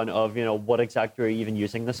layer one of, what exactly are you even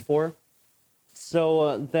using this for?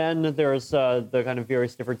 So then there's the kind of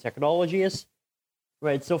various different technologies,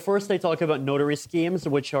 right? So first I talk about notary schemes,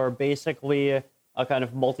 which are basically a kind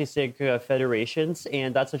of multi-sig federations,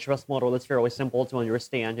 and that's a trust model that's fairly simple to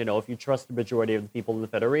understand. If you trust the majority of the people in the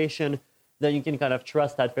federation, then you can kind of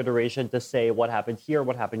trust that federation to say what happened here,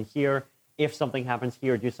 what happened here. If something happens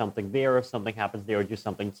here, do something there. If something happens there, do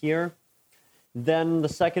something here. Then the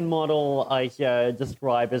second model I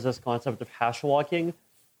describe is this concept of hash locking,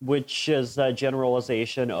 which is a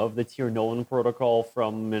generalization of the Tir-Nolan protocol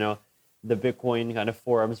from the Bitcoin kind of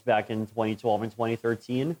forums back in 2012 and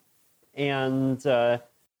 2013. And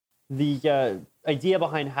the idea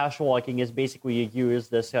behind hash locking is basically you use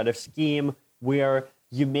this kind of scheme where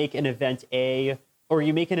you make an event A, or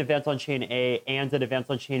you make an event on chain A and an event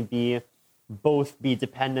on chain B both be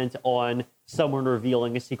dependent on someone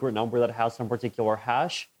revealing a secret number that has some particular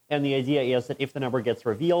hash. And the idea is that if the number gets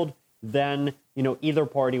revealed, then either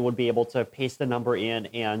party would be able to paste the number in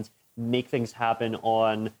and make things happen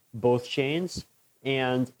on both chains.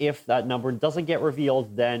 And if that number doesn't get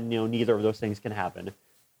revealed, then neither of those things can happen.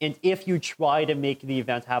 And if you try to make the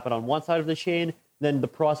event happen on one side of the chain, then the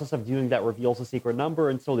process of doing that reveals a secret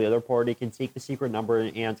number, and so the other party can take the secret number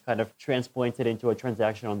and kind of transplant it into a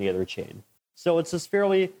transaction on the other chain. So it's this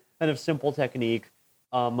fairly kind of simple technique,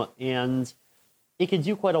 and it can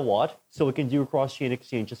do quite a lot. So it can do cross-chain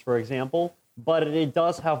exchanges, for example, but it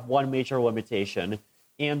does have one major limitation.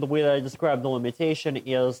 And the way that I describe the limitation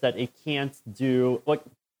is that it can't do,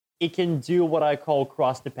 it can do what I call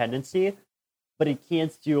cross-dependency, but it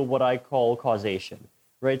can't do what I call causation,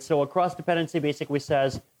 right? So a cross-dependency basically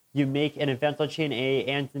says you make an event on chain A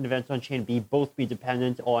and an event on chain B both be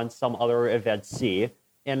dependent on some other event C.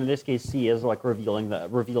 And in this case, C is like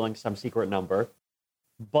revealing some secret number.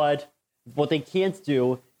 But what they can't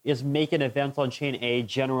do is make an event on chain A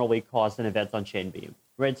generally cause an event on chain B,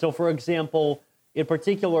 right? So for example, in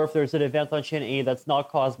particular, if there's an event on chain A that's not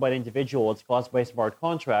caused by an individual, it's caused by a smart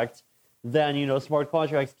contract, then, smart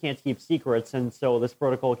contracts can't keep secrets, and so this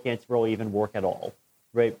protocol can't really even work at all,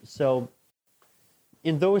 right? So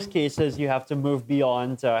in those cases, you have to move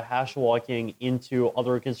beyond hash locking into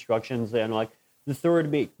other constructions. And the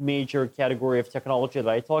third major category of technology that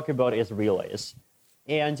I talk about is relays.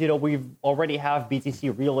 And, we've already have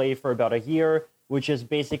BTC Relay for about a year, which is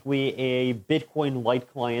basically a Bitcoin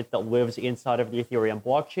light client that lives inside of the Ethereum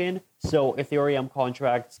blockchain. So Ethereum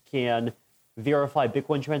contracts can verify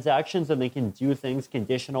Bitcoin transactions, and they can do things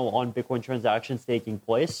conditional on Bitcoin transactions taking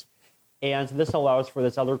place. And this allows for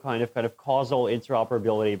this other kind of causal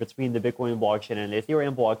interoperability between the Bitcoin blockchain and the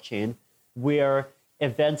Ethereum blockchain, where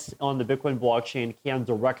events on the Bitcoin blockchain can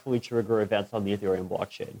directly trigger events on the Ethereum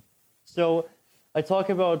blockchain. So I talk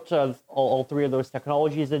about all three of those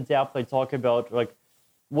technologies in depth. I talk about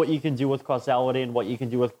what you can do with causality and what you can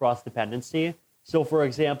do with cross-dependency. So for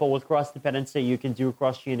example, with cross-dependency, you can do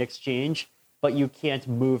cross-chain exchange, but you can't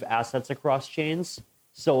move assets across chains.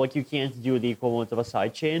 So you can't do the equivalent of a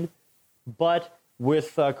sidechain. But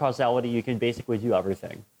with causality, you can basically do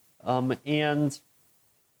everything. And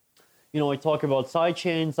I talk about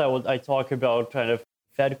sidechains. I talk about kind of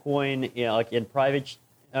Fedcoin, in private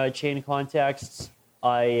chain contexts.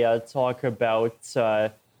 I talk about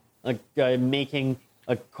making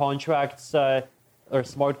contracts or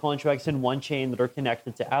smart contracts in one chain that are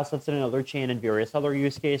connected to assets in another chain, and various other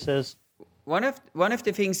use cases. One of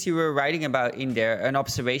the things you were writing about in there, an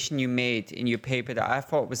observation you made in your paper that I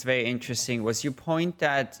thought was very interesting, was your point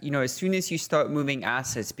that, as soon as you start moving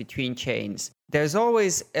assets between chains, there's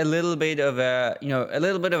always a little bit of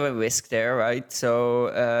a risk there, right? So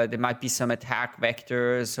there might be some attack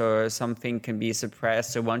vectors, or something can be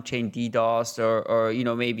suppressed, or one chain DDoS,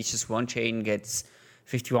 or maybe just one chain gets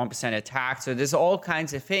 51% attacked. So there's all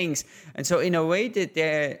kinds of things. And so in a way that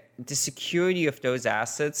the security of those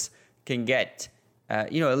assets can get a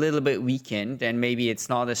little bit weakened, and maybe it's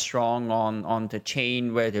not as strong on the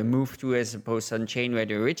chain where they moved to as opposed to on the chain where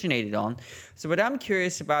they originated on. So what I'm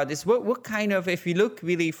curious about is what kind of, if we look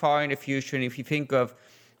really far in the future, and if you think of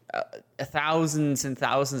thousands and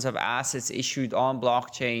thousands of assets issued on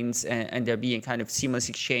blockchains, and there being kind of seamless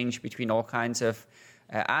exchange between all kinds of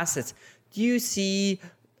assets, do you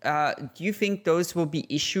think those will be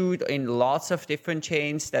issued in lots of different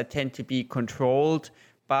chains that tend to be controlled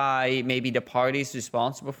by maybe the parties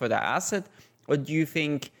responsible for the asset? Or do you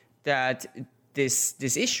think that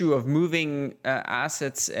this issue of moving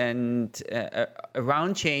assets and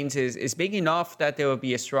around chains is big enough that there will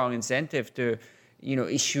be a strong incentive to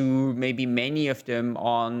issue maybe many of them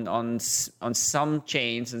on some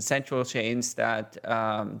chains and central chains that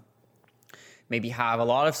maybe have a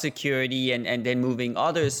lot of security, and then moving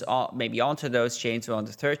others maybe onto those chains or on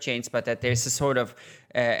the third chains, but that there's a sort of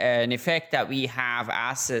an effect that we have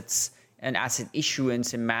assets and asset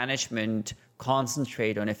issuance and management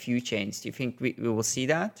concentrate on a few chains? Do you think we will see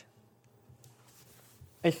that?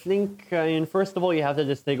 I think, first of all, you have to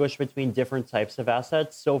distinguish between different types of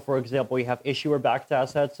assets. So, for example, you have issuer-backed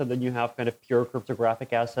assets, and then you have kind of pure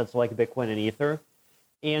cryptographic assets like Bitcoin and Ether.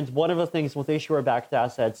 And one of the things with issuer-backed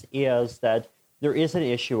assets is that there is an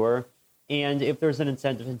issuer, and if there's an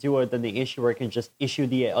incentive to do it, then the issuer can just issue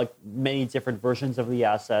the many different versions of the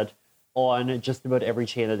asset on just about every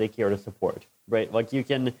chain that they care to support, right? You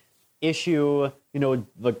can issue,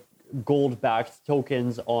 the gold-backed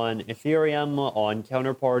tokens on Ethereum, on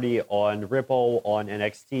Counterparty, on Ripple, on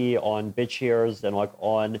NXT, on BitShares, and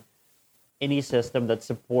on any system that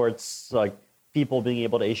supports people being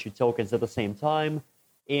able to issue tokens at the same time.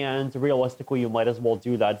 And realistically, you might as well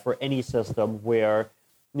do that for any system where,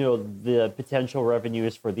 the potential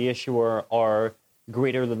revenues for the issuer are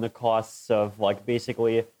greater than the costs of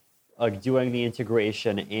basically doing the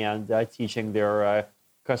integration and teaching their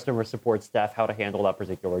customer support staff how to handle that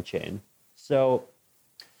particular chain. So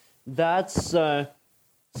that's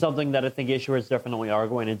something that I think issuers definitely are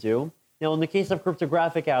going to do. Now, in the case of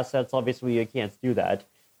cryptographic assets, obviously you can't do that.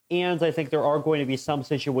 And I think there are going to be some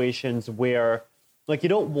situations where Like, you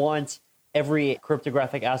don't want every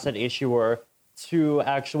cryptographic asset issuer to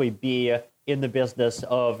actually be in the business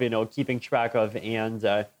of, keeping track of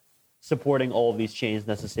and supporting all of these chains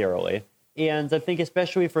necessarily. And I think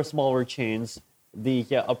especially for smaller chains, the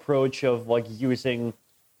approach of like using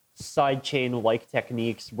sidechain like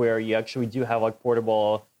techniques where you actually do have like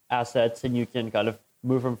portable assets and you can kind of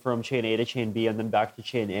move them from chain A to chain B and then back to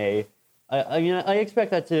chain A. I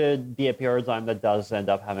expect that to be a paradigm that does end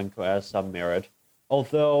up having some merit.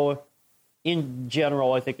 Although, in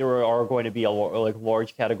general, I think there are going to be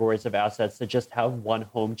large categories of assets that just have one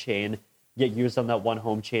home chain, get used on that one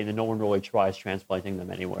home chain, and no one really tries transplanting them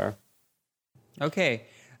anywhere. Okay.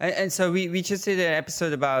 And so we just did an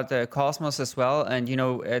episode about Cosmos as well. And,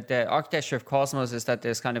 the architecture of Cosmos is that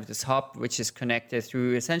there's kind of this hub which is connected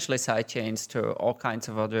through essentially side chains to all kinds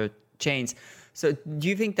of other chains. So do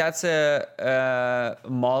you think that's a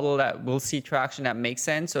model that will see traction that makes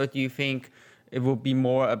sense? Or do you think it will be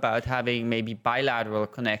more about having maybe bilateral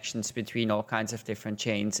connections between all kinds of different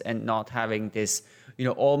chains and not having this,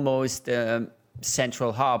 almost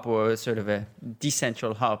central hub or sort of a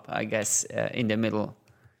decentral hub, I guess, in the middle?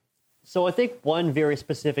 So I think one very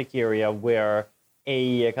specific area where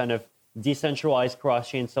a kind of decentralized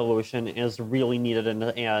cross-chain solution is really needed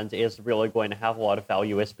and is really going to have a lot of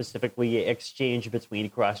value is specifically exchange between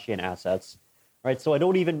cross-chain assets, right? So I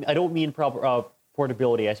don't mean proper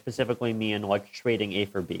portability. I specifically mean like trading A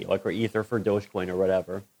for B, like or Ether for Dogecoin or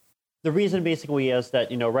whatever. The reason basically is that,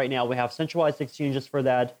 right now we have centralized exchanges for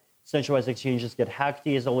that. Centralized exchanges get hacked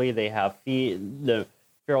easily. They have the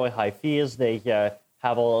fairly high fees. They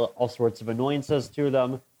have all sorts of annoyances to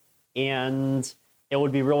them. And it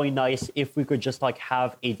would be really nice if we could just like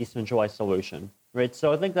have a decentralized solution, right?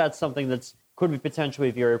 So I think that's something that could be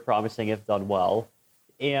potentially very promising if done well.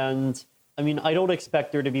 And I mean, I don't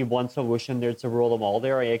expect there to be one solution there to rule them all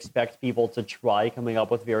there. I expect people to try coming up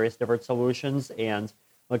with various different solutions and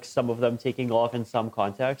like some of them taking off in some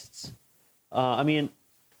contexts. I mean,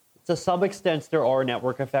 to some extent, there are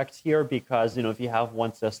network effects here because, if you have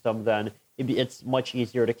one system, then it's much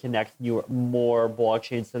easier to connect more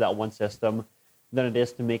blockchains to that one system than it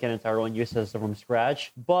is to make an entirely new system from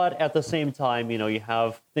scratch. But at the same time, you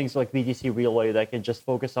have things like BTC Relay that can just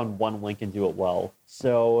focus on one link and do it well.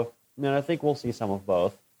 So, I think we'll see some of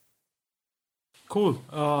both. Cool.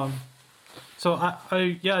 So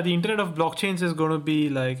the Internet of Blockchains is going to be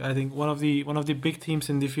like, I think one of the big themes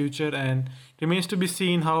in the future, and it remains to be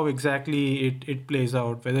seen how exactly it plays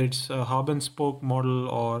out, whether it's a hub and spoke model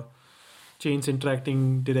or chains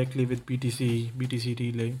interacting directly with BTC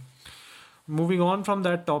Relay. Moving on from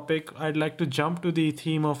that topic, I'd like to jump to the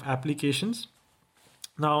theme of applications.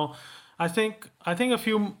 Now, I think a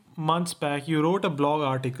few months back you wrote a blog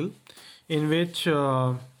article in which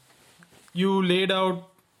you laid out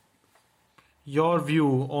your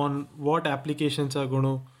view on what applications are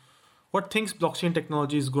what things blockchain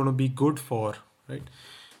technology is going to be good for, right?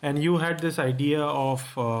 And you had this idea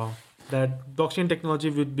of that blockchain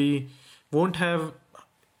technology won't have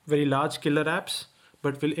very large killer apps,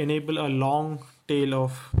 but will enable a long tail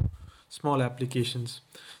of small applications.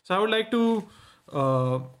 So I would like to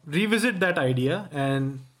revisit that idea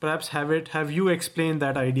and perhaps have you explain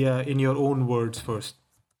that idea in your own words first.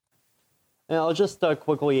 And I'll just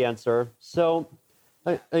quickly answer. So,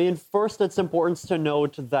 first, it's important to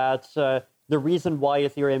note that the reason why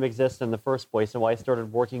Ethereum exists in the first place and why I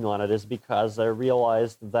started working on it is because I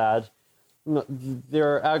realized that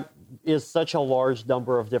there is such a large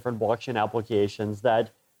number of different blockchain applications that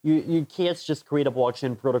you can't just create a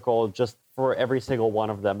blockchain protocol just for every single one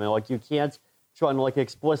of them. And you can't try and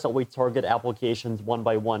explicitly target applications one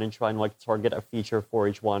by one and try and target a feature for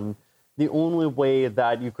each one. The only way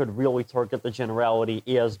that you could really target the generality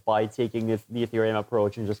is by taking the Ethereum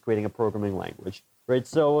approach and just creating a programming language, right?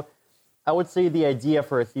 So I would say the idea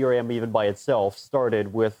for Ethereum, even by itself,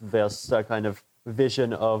 started with this kind of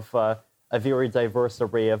vision of a very diverse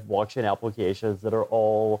array of blockchain applications that are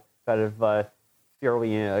all kind of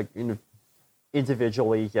fairly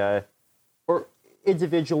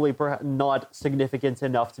individually perhaps not significant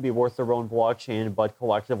enough to be worth their own blockchain, but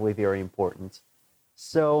collectively very important.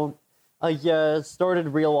 So I started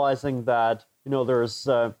realizing that, there's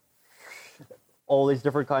all these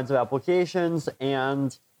different kinds of applications,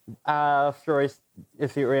 and after the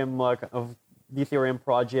Ethereum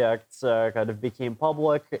project kind of became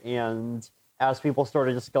public, and as people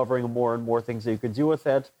started discovering more and more things that you could do with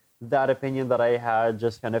it, that opinion that I had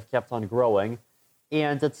just kind of kept on growing.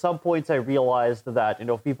 And at some point I realized that,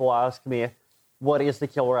 if people ask me, what is the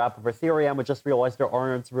killer app of Ethereum, I just realized there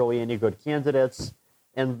aren't really any good candidates.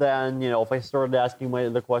 And then, if I started asking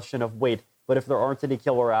the question of, wait, But if there aren't any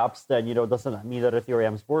killer apps, then, doesn't that mean that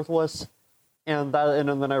Ethereum's worthless? And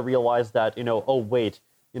then I realized that, oh, wait,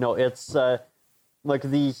 it's like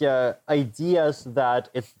the ideas that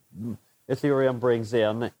Ethereum brings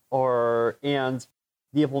in and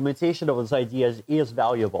the implementation of those ideas is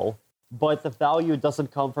valuable, but the value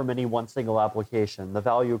doesn't come from any one single application. The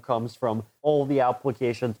value comes from all the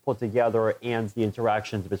applications put together and the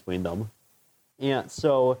interactions between them. And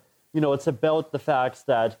so, it's about the fact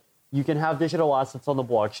that you can have digital assets on the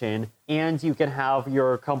blockchain, and you can have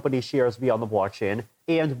your company shares be on the blockchain.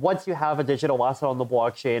 And once you have a digital asset on the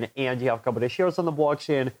blockchain and you have company shares on the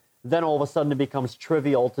blockchain, then all of a sudden it becomes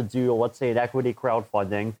trivial to do, let's say, an equity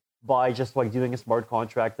crowdfunding by just like doing a smart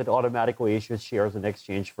contract that automatically issues shares in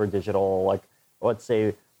exchange for digital, like, let's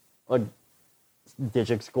say, a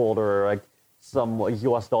Digix Gold or like some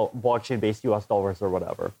blockchain-based US dollars or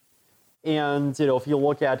whatever. And, if you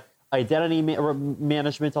look at identity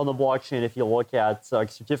management on the blockchain, if you look at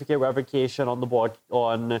certificate revocation on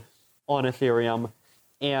on Ethereum,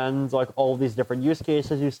 and like all of these different use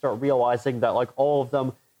cases, you start realizing that like all of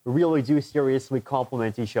them really do seriously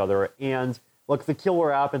complement each other. And like the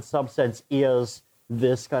killer app in some sense is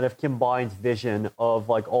this kind of combined vision of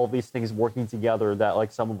like all these things working together that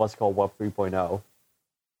like some of us call Web 3.0.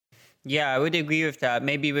 Yeah, I would agree with that.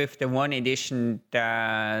 Maybe with the one addition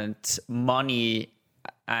that money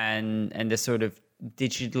and the sort of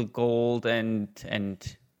digital gold and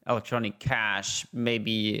electronic cash may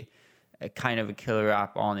be a kind of a killer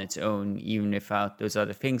app on its own, even without those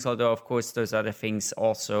other things. Although, of course, those other things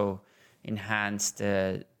also enhance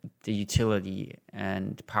the utility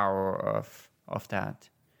and power of that.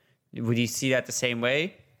 Would you see that the same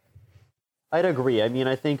way? I'd agree. I mean,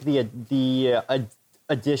 I think the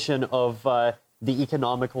addition of the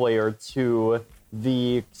economic layer to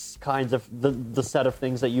the kinds of the set of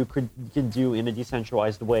things that you can do in a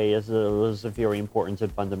decentralized way is very important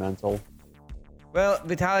and fundamental. Well,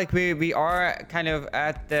 Vitalik, we are kind of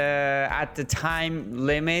at the time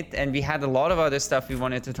limit, and we had a lot of other stuff we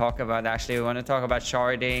wanted to talk about. Actually, we want to talk about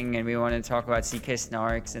sharding, and we want to talk about ZK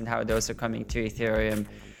snarks and how those are coming to Ethereum.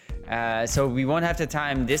 So we won't have the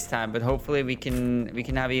time this time, but hopefully we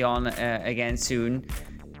can have you on again soon.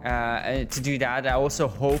 To do that, I also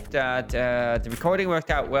hope that the recording worked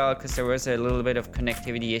out well, because there was a little bit of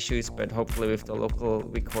connectivity issues, but hopefully with the local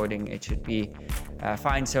recording it should be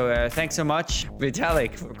fine. So thanks so much,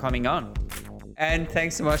 Vitalik, for coming on. And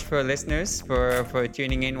thanks so much for listeners for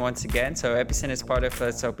tuning in once again. So Epicenter is part of the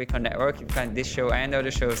Let's Talk Bitcoin Network. You can find this show and other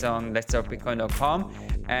shows on letstalkbitcoin.com.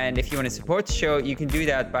 And if you want to support the show, you can do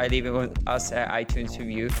that by leaving us an iTunes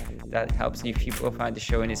review. That helps new people find the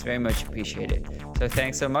show and is very much appreciated. So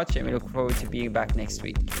thanks so much, and we look forward to being back next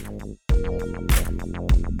week.